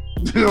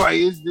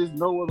 Like there's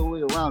no other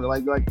way around it.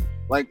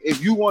 Like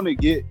if you want to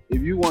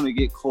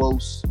get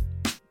close,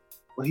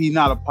 but he's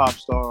not a pop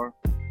star,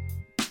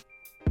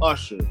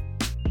 Usher.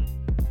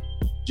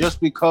 Just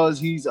because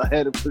he's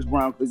ahead of Chris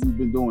Brown because he's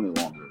been doing it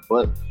longer.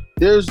 But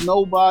there's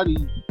nobody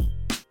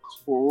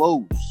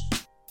close.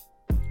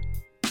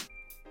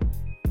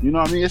 You know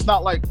what I mean? It's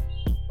not like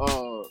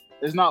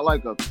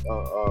a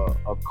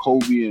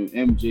Kobe and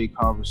MJ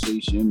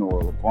conversation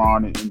or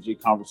LeBron and MJ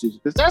conversation,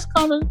 because that's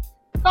kind of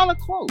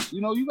close.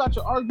 You know, you got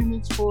your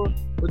arguments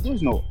but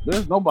there's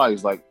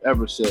nobody's like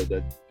ever said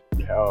that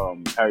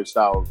Harry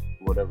Styles,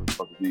 whatever the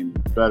fuck his name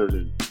is, better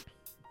than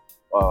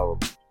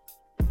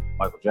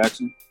Michael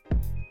Jackson.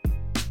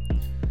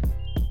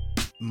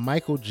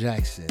 Michael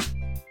Jackson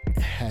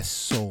has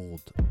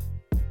sold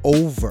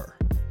over,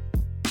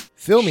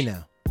 feel me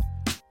now,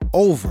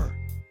 over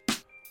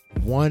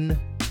 1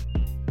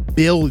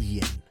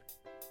 billion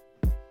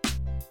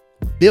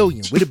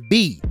with a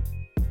B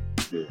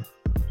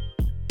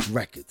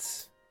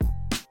records.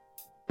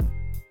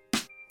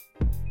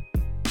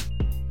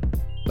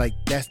 Like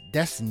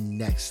that's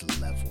next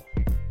level.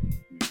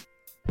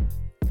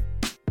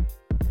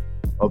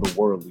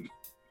 Otherworldly.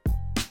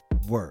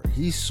 Word.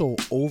 He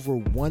sold over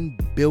 1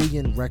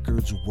 billion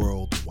records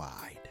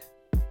worldwide.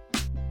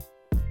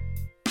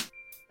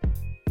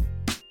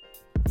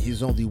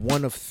 He's only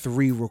one of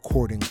 3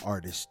 recording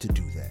artists to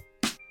do that.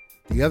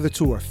 The other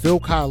 2 are Phil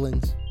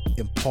Collins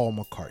and Paul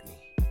McCartney.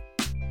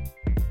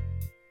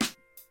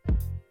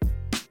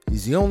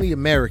 He's the only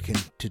American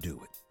to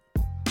do it,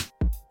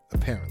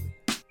 apparently.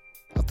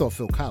 I thought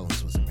Phil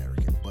Collins was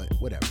American, but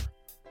whatever.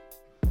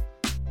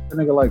 That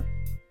nigga like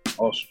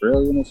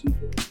Australian or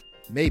something?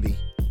 Maybe.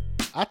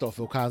 I thought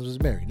Phil Collins was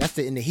American. That's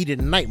in the Heat of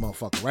the Night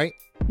motherfucker, right?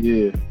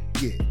 Yeah.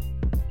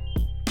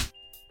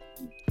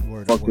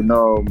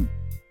 Fucking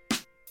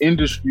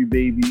industry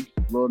baby,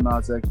 Lil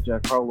Nas X,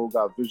 Jack Harlow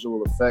got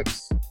visual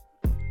effects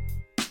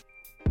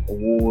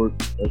award.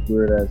 That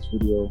weird ass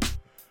video.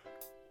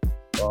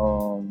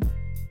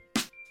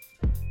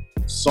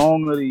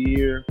 Song of the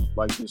year,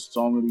 like this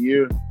song of the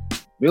year,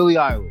 Billie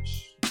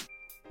Eilish.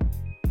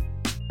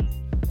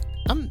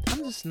 I'm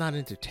just not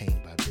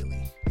entertained by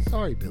Billie.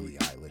 Sorry, Billie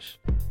Eilish.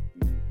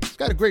 She's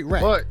got a great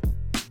rap,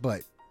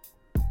 but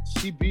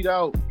she beat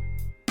out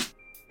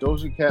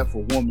Doja Cat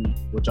for Woman,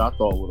 which I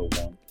thought would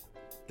have won.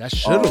 That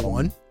should have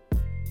won.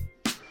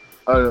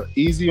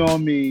 Easy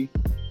on Me,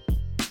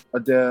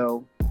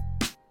 Adele,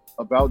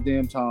 About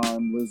Damn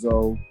Time,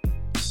 Lizzo,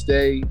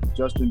 Stay,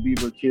 Justin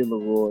Bieber, Kid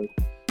Laroi,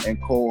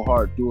 and Cold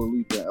Heart, Dua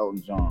Lipa, and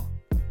Elton John.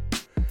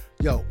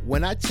 Yo,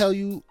 when I tell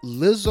you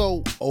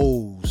Lizzo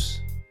owes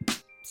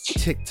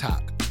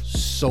TikTok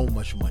so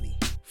much money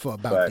for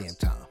About Damn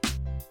Time.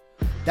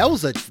 That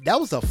was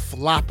a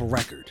flop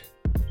record.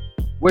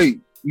 Wait,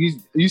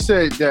 you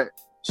said that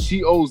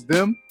she owes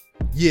them?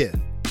 Yeah.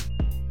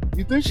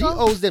 You think she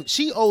owes them?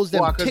 She owes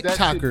them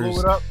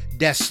TikTokers.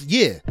 That's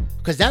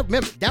because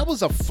that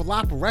was a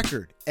flop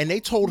record, and they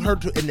told her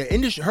to in the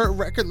industry. Her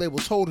record label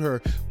told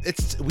her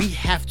we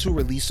have to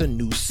release a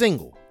new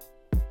single.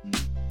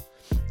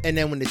 And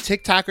then when the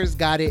TikTokers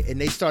got it and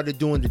they started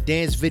doing the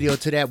dance video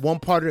to that one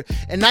part of it,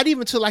 and not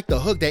even to like the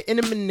hook, that in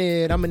a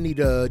minute I'ma need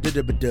a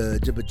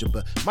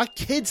my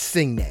kids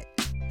sing that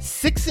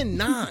 6 and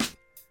 9.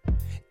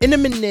 In a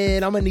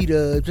minute I'ma need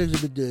a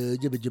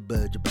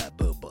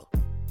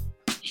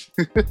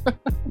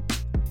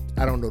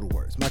I don't know the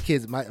words. My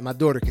kids, my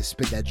daughter can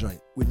spit that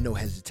joint with no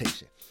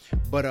hesitation.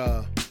 But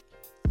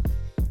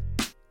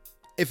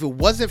if it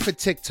wasn't for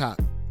TikTok,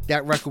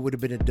 that record would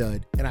have been a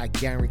dud, and I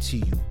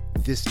guarantee you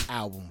this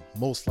album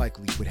most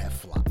likely would have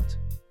flopped.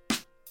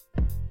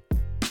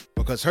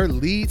 Because her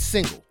lead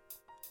single,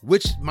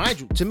 which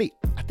mind you, to me,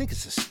 I think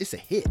it's a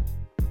hit.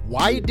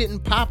 Why it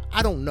didn't pop,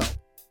 I don't know.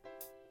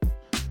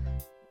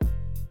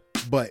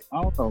 But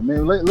I don't know,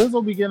 man.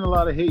 Lizzo be getting a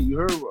lot of hate. You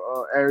heard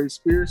Ari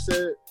Spears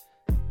said.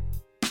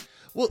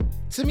 Well,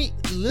 to me,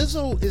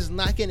 Lizzo is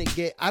not going to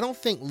get, I don't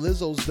think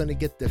Lizzo's going to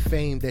get the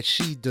fame that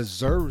she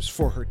deserves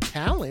for her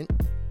talent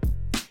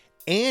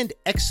and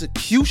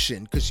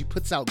execution, because she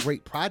puts out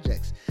great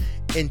projects,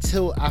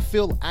 until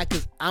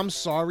because I'm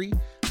sorry,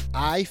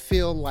 I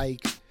feel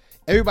like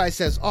everybody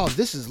says, oh,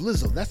 this is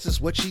Lizzo, that's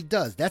just what she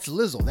does, that's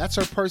Lizzo, that's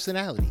her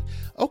personality.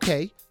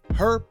 Okay,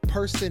 her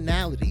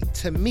personality,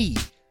 to me,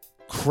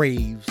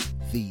 craves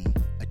the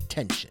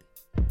attention.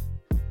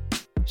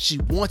 She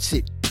wants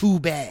it too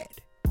bad.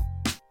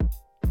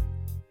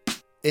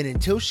 And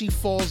until she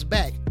falls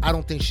back, I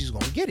don't think she's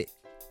going to get it.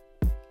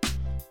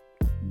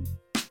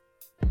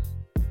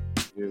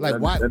 Yeah,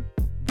 Like,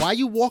 why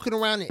you walking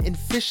around and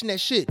fishing that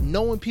shit,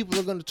 knowing people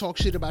are going to talk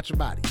shit about your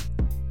body?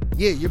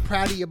 Yeah, you're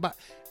proud of your body.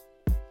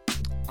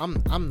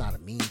 I'm not a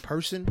mean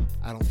person.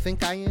 I don't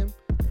think I am.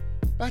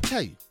 But I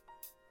tell you,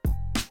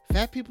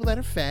 fat people that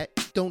are fat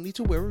don't need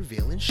to wear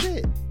revealing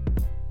shit.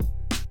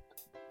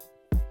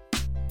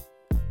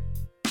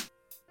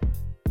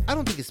 I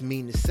don't think it's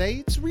mean to say.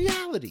 It's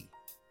reality.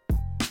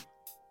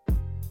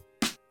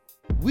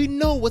 We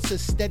know what's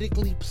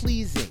aesthetically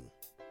pleasing.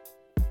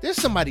 There's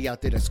somebody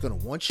out there that's going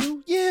to want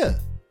you. Yeah.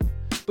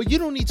 But you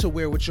don't need to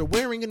wear what you're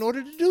wearing in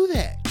order to do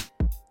that.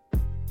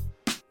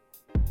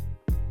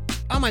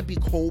 I might be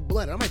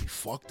cold-blooded. I might be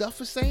fucked up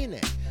for saying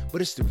that.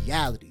 But it's the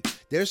reality.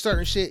 There's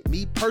certain shit,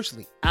 me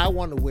personally, I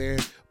want to wear,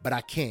 but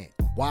I can't.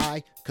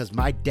 Why? Because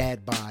my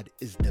dad bod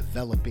is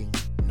developing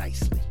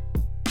nicely.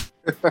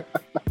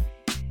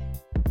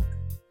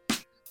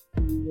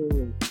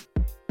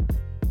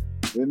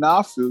 And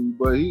I feel you,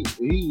 but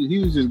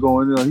he was just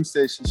going in. He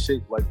said she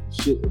shaped like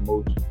the shit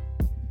emoji.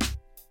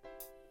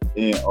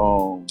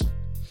 And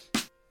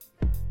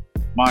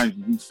mind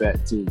you, he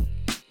fat too.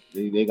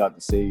 They got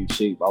the same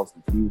shape. I was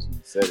confused when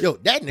he said it. Yo,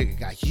 that nigga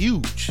got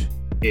huge.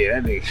 Yeah,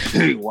 that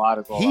nigga wide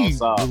as all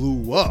outside. He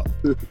blew up.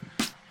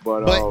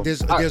 But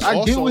there's I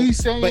also, get what he's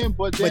saying,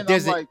 but then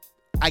I'm like,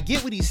 I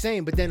get what he's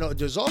saying, but then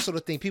there's also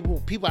the thing,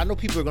 people. I know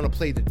people are gonna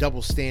play the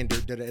double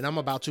standard, and I'm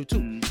about to too.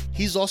 Mm-hmm.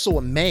 He's also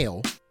a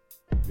male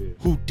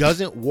who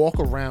doesn't walk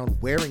around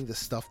wearing the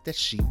stuff that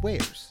she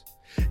wears.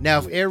 Now,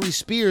 if Aries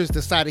Spears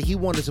decided he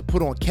wanted to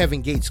put on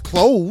Kevin Gates'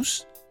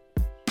 clothes,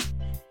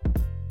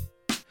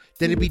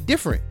 then it'd be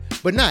different.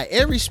 But nah,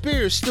 Aries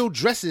Spears still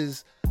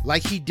dresses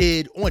like he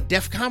did on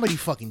Def Comedy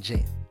fucking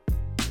Jam.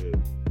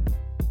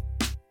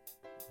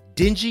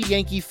 Dingy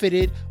Yankee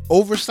fitted,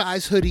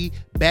 oversized hoodie,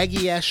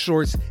 baggy ass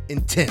shorts,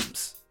 and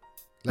Timbs.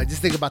 Like, this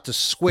thing about to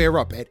square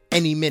up at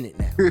any minute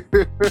now.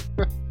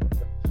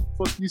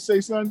 Fuck you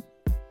say, son?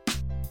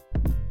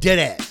 Dead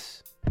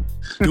ass.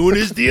 Doing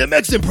his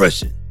DMX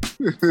impression.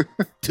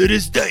 To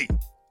this day.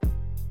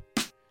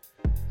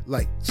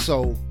 Like,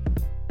 so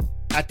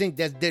I think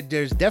that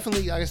there's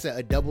definitely, like I said,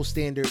 a double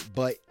standard,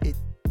 but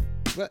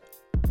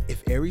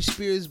if Aries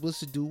Spears was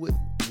to do what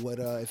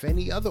if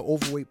any other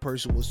overweight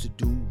person was to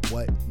do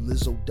what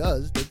Lizzo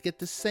does, they'd get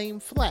the same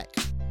flack,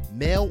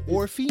 male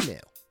or female.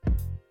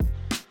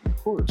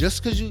 Of course.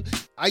 Just because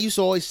I used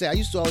to always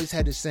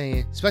have this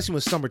saying, especially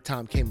when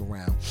summertime came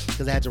around,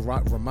 because I had to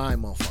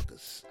remind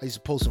motherfuckers. I used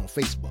to post it on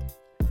Facebook.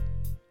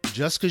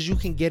 Just because you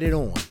can get it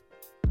on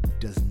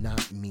does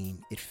not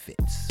mean it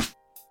fits.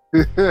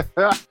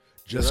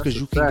 Just because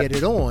you can get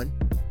it on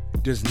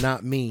does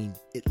not mean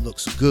it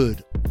looks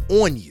good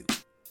on you.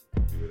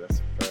 Yeah, that's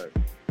a fact.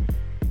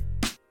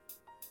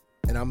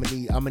 And I'm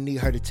gonna need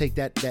her to take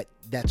that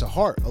to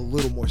heart a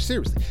little more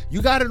seriously.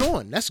 You got it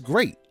on, that's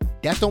great.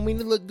 That don't mean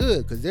it look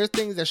good, because there's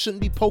things that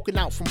shouldn't be poking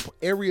out from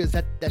areas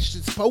that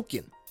shit's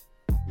poking.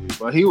 Yeah,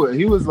 but he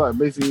was like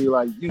basically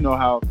like, you know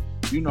how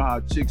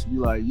chicks be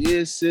like,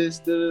 yeah,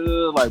 sis,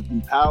 like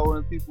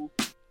empowering people.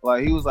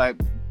 Like, he was like,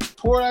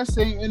 pour that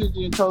same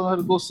energy and tell her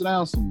to go sit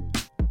down somewhere.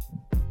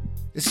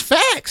 It's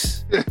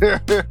facts.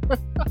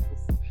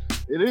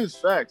 It is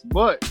facts,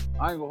 but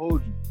I ain't gonna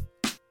hold you.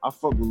 I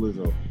fuck with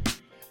Lizzo.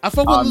 I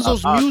fuck with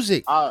Lizzo's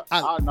music.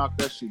 I knock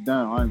that shit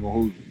down. I ain't gonna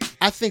hold you.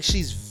 I think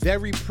she's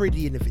very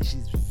pretty in the video.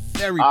 She's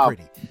very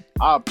pretty.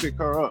 I'll pick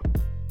her up.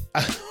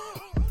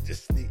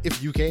 Just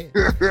if you can.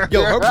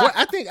 Yo, her boy,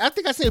 I think I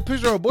seen a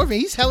picture of her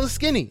boyfriend. He's hella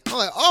skinny. I'm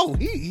like, oh,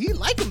 he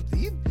like him.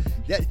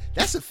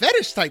 That's a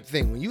fetish type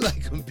thing when you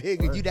like him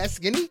big and you that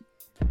skinny.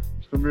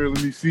 Come here,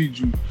 let me feed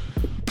you.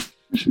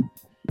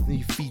 Let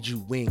me feed you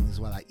wings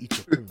while I eat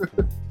your poom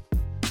poom.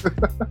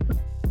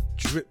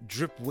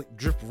 Drip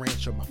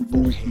ranch on my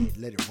forehead.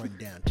 Let it run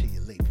down to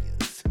your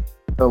labias.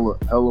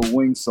 Hella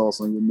wing sauce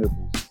on your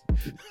nipples.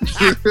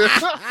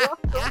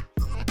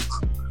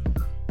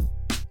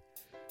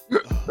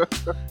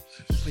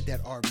 Put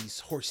that Arby's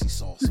horsey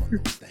sauce on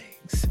those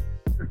things.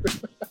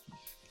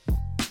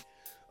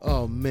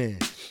 Oh man.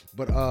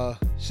 But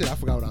shit, I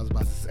forgot what I was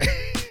about to say.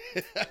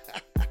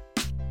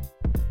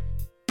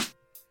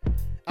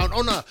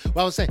 Oh no,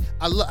 what I was saying,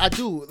 I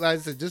do, like I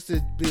said, just to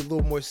be a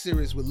little more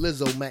serious with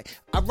Lizzo, man.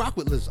 I rock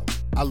with Lizzo.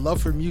 I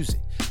love her music.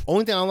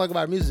 Only thing I don't like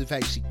about her music is the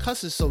fact she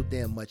cusses so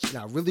damn much, and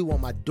I really want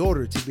my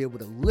daughter to be able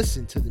to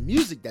listen to the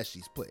music that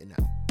she's putting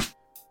out.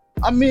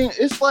 I mean,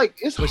 it's like,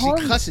 it's but hard.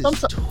 She cusses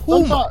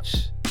too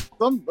much.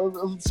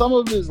 some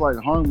of it is like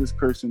harmless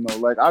cursing though.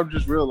 Like I've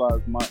just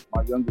realized my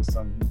youngest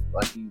son,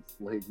 he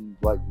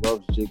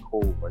loves J.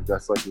 Cole. Like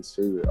that's like his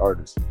favorite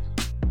artist.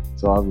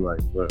 So I'll be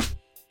like, bro.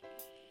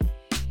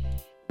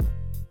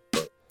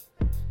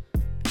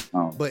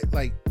 But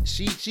like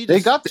she they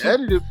got the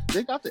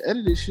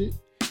edited shit.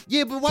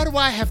 Yeah, but why do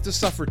I have to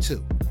suffer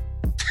too?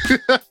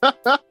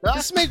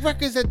 Just make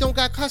records that don't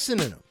got cussing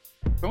in them.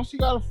 Don't she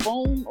got a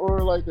phone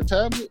or like a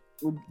tablet?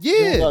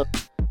 Yeah.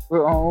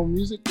 With her own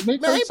music. Man,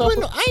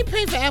 I ain't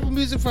paying for Apple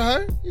Music for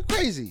her. You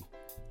crazy?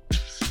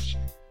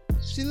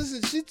 She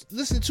listen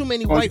to too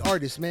many white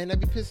artists, man. That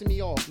be pissing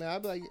me off, man. I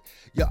be like,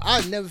 yo,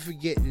 I'll never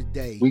forget the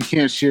day. We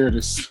can't share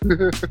this.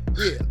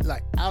 Yeah,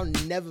 like I'll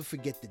never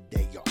forget the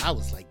day, yo. I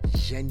was like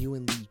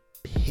genuinely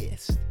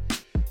pissed.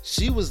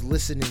 She was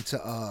listening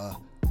to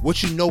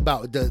What You Know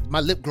About My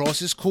Lip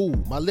Gloss Is Cool.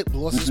 My lip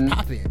gloss is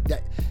popping.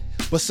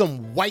 But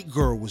some white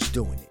girl was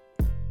doing it,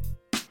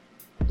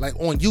 like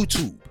on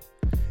YouTube,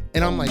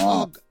 and I'm like,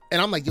 oh,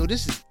 and I'm like, yo,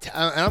 this is,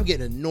 and I'm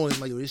getting annoyed.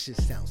 I'm like, yo, this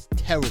just sounds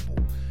terrible.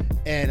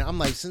 And I'm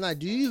like, Sanaa,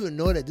 do you even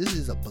know that this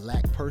is a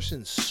black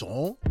person's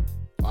song?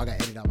 Oh, I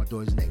gotta edit out my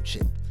daughter's name,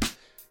 shit.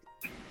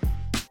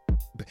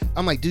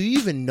 I'm like, do you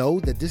even know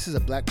that this is a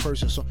black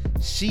person's song?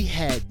 She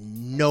had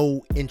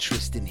no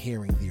interest in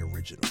hearing the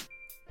original.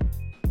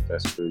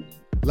 That's crazy.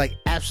 Like,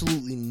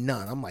 absolutely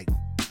none. I'm like,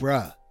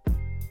 bruh,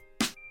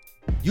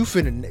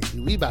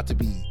 we about to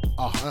be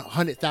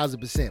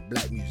 100,000%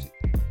 black music.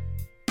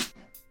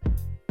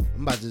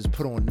 I'm about to just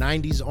put on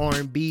 90s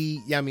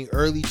R&B,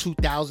 early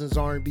 2000s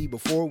R&B,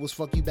 before it was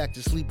Fuck You Back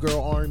to Sleep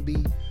Girl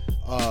R&B,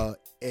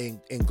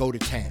 and go to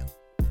town.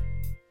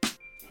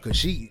 Cause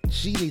she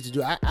needs to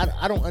do.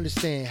 I don't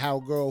understand how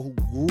a girl who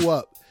grew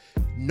up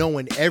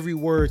knowing every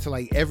word to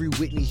like every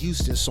Whitney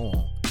Houston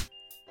song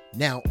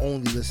now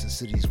only listens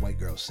to these white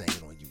girls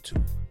singing on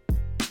YouTube.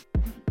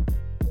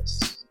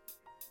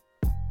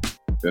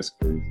 That's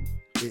crazy.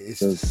 It's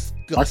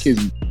disgusting. My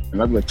kids,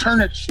 and I'd be like, turn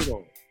that shit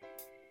off.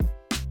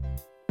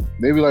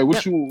 They be like,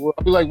 what you?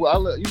 I'll be like, well,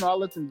 I'll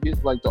let them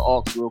get like the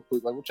aux real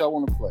quick. Like, what y'all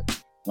want to play?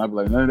 And I'd be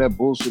like, none of that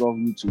bullshit off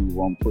YouTube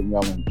while I'm putting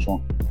y'all in the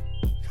trunk.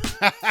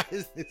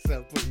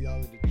 So putting y'all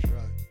in the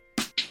trunk.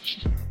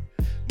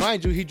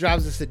 Mind you, he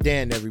drives a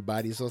sedan,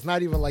 everybody. So it's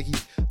not even like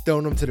he's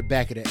throwing them to the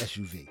back of the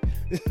SUV.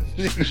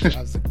 He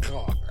drives a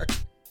car.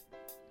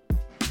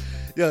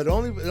 Yo, the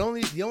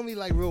only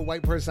like real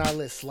white person I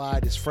let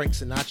slide is Frank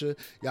Sinatra.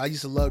 Yeah, I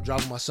used to love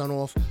dropping my son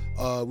off.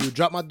 We would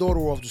drop my daughter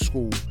off to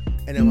school,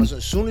 and then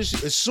as soon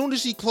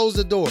as she closed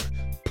the door,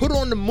 put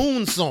on the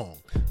Moon song,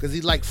 because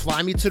he'd like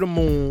Fly Me to the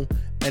Moon,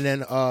 and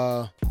then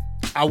I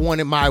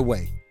Want It My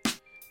Way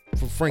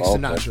from Frank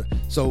Sinatra.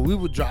 So we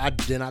would I'd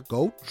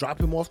go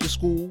drop him off to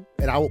school,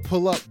 and I would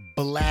pull up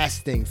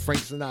blasting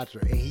Frank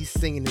Sinatra, and he's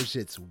singing them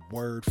shits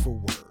word for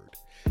word,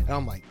 and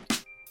I'm like,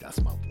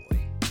 that's my boy.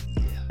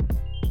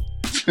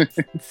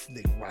 This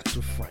nigga rocks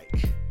with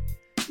Frank.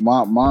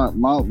 My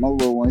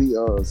little one, he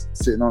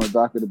sitting on the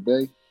dock of the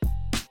bay,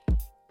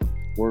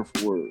 word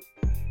for word.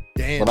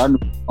 Damn. But I knew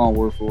on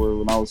word for word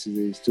when I was his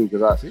age too,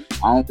 because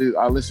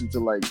I listened to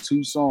like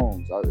 2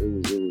 songs.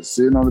 It was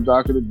Sitting on the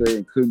Dock of the Bay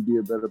and Couldn't Be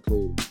a Better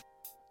Playlist.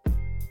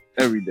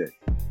 Every day.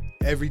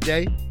 Every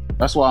day.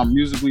 That's why I'm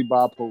musically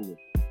bipolar.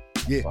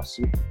 Yeah. I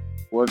see,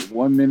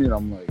 1 minute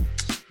I'm like,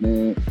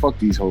 man, fuck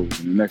these hoes,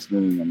 and the next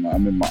minute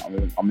I'm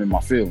in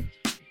my feelings.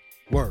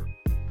 Word.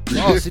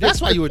 Oh, see, that's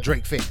why you a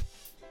Drake fan.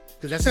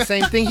 Because that's the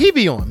same thing he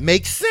be on.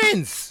 Makes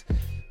sense.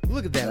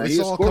 Look at that. Now, It's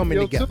all coming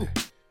together.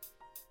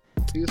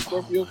 He's a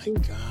Scorpio too. Oh,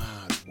 my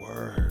God.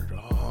 Word.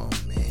 Oh,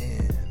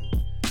 man.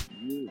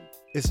 Yeah.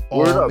 It's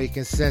all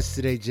making sense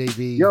today,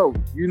 JB. Yo,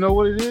 you know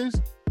what it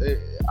is?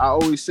 I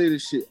always say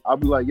this shit. I'll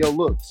be like, yo,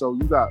 look, so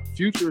you got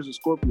Future as a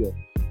Scorpio,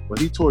 but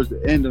he towards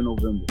the end of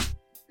November.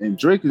 And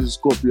Drake is a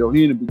Scorpio.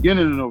 He in the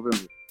beginning of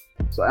November.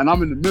 So, and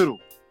I'm in the middle.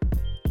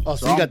 Oh,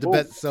 so you got the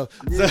best. So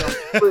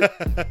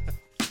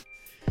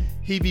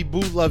he be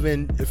boo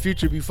loving, the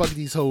Future be fucking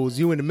these hoes.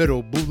 You in the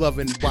middle, boo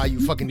loving while you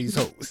fucking these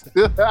hoes.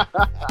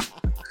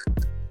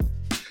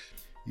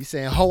 You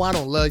saying, ho, I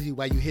don't love you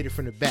while you hit it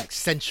from the back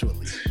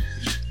sensually.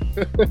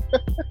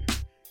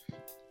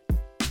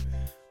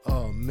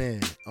 Oh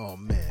man. All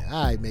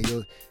right, man.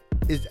 Man.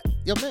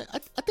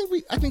 I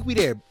think we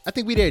there. I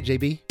think we there,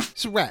 JB.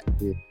 It's a wrap.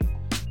 Yeah.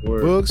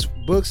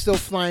 Boog's still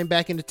flying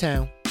back into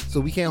town, so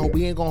we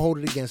ain't gonna hold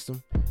it against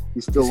him.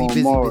 He's still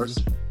on Mars.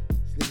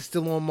 Nigga's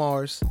still on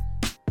Mars.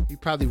 He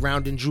probably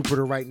rounding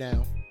Jupiter right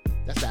now.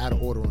 That's the out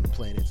of order on the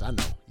planets. I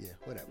know. Yeah,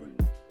 whatever.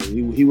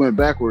 He went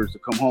backwards to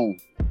come home.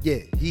 Yeah,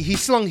 he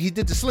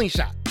did the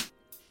slingshot.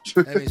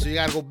 So you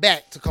gotta go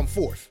back to come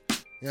forth.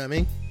 You know what I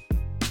mean?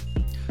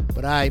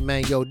 But all right,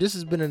 man, yo, this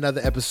has been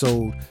another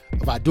episode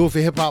of I Do It For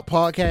Hip Hop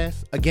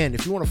Podcast. Again,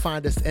 if you want to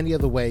find us any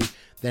other way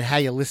than how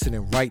you're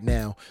listening right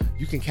now,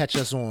 you can catch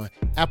us on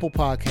Apple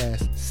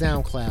Podcasts,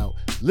 SoundCloud,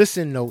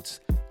 Listen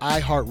Notes,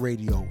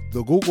 iHeartRadio,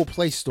 the Google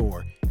Play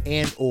Store,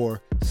 and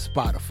or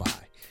Spotify.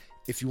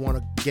 If you want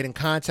to get in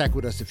contact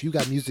with us, if you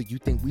got music you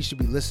think we should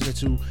be listening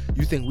to,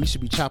 you think we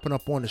should be chopping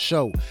up on the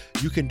show,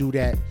 you can do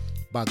that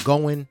by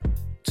going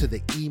to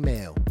the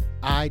email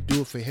I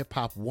do it for hip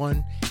hop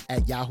 1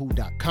 at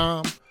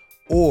yahoo.com,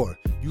 or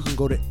you can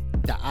go to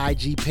the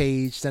IG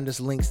page, send us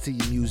links to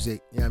your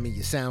music, you know what I mean,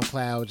 your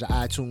SoundCloud, your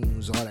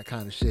iTunes, all that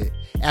kind of shit,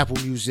 Apple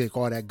Music,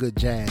 all that good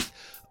jazz.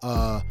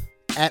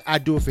 At I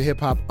Do It For Hip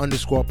Hop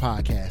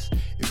 _podcast.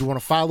 If you want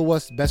to follow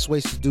us, best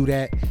ways to do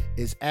that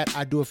is at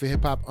I Do It For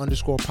Hip Hop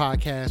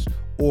 _podcast,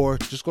 or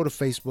just go to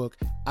Facebook,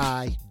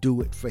 I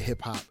Do It For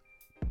Hip Hop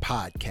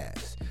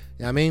podcast. You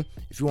know what I mean?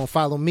 If you want to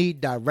follow me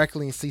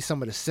directly and see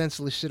some of the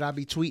senseless shit I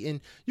be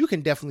tweeting, you can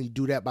definitely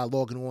do that by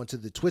logging on to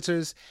the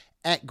Twitters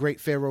at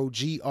Great Pharaoh,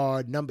 GR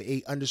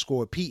 #8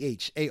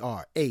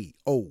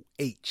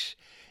 _PHARAOH.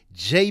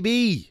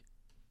 JB,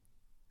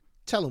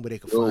 tell them where they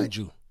can find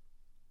you.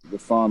 You can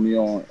find me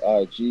on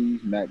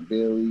IG, Mac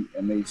Bailey,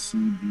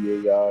 MacBailey.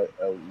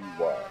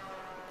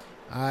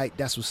 All right,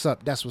 that's what's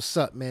up. That's what's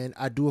up, man.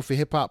 I Do It For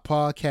Hip Hop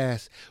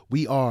podcast.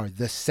 We are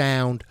the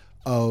sound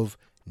of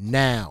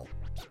now.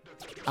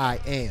 I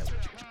am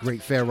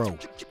Great Pharaoh,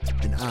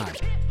 and I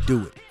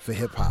do it for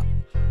hip hop.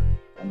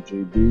 I'm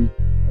JB.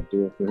 I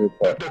do it for hip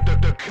hop.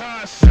 The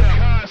concept.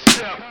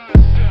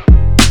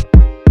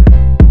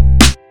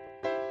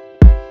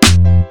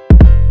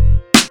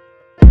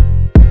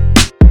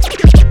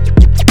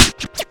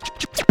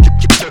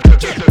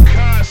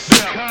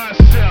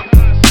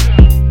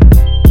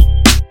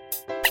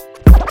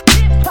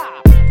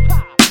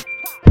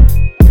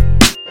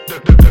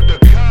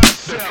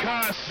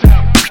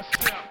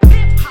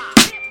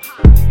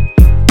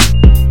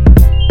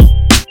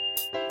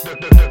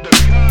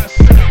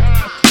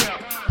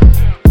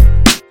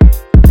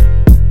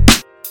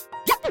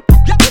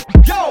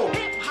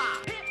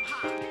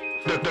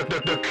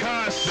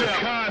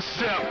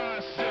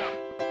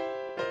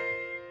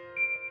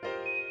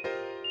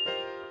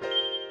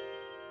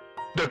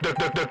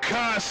 The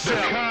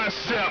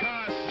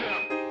concept.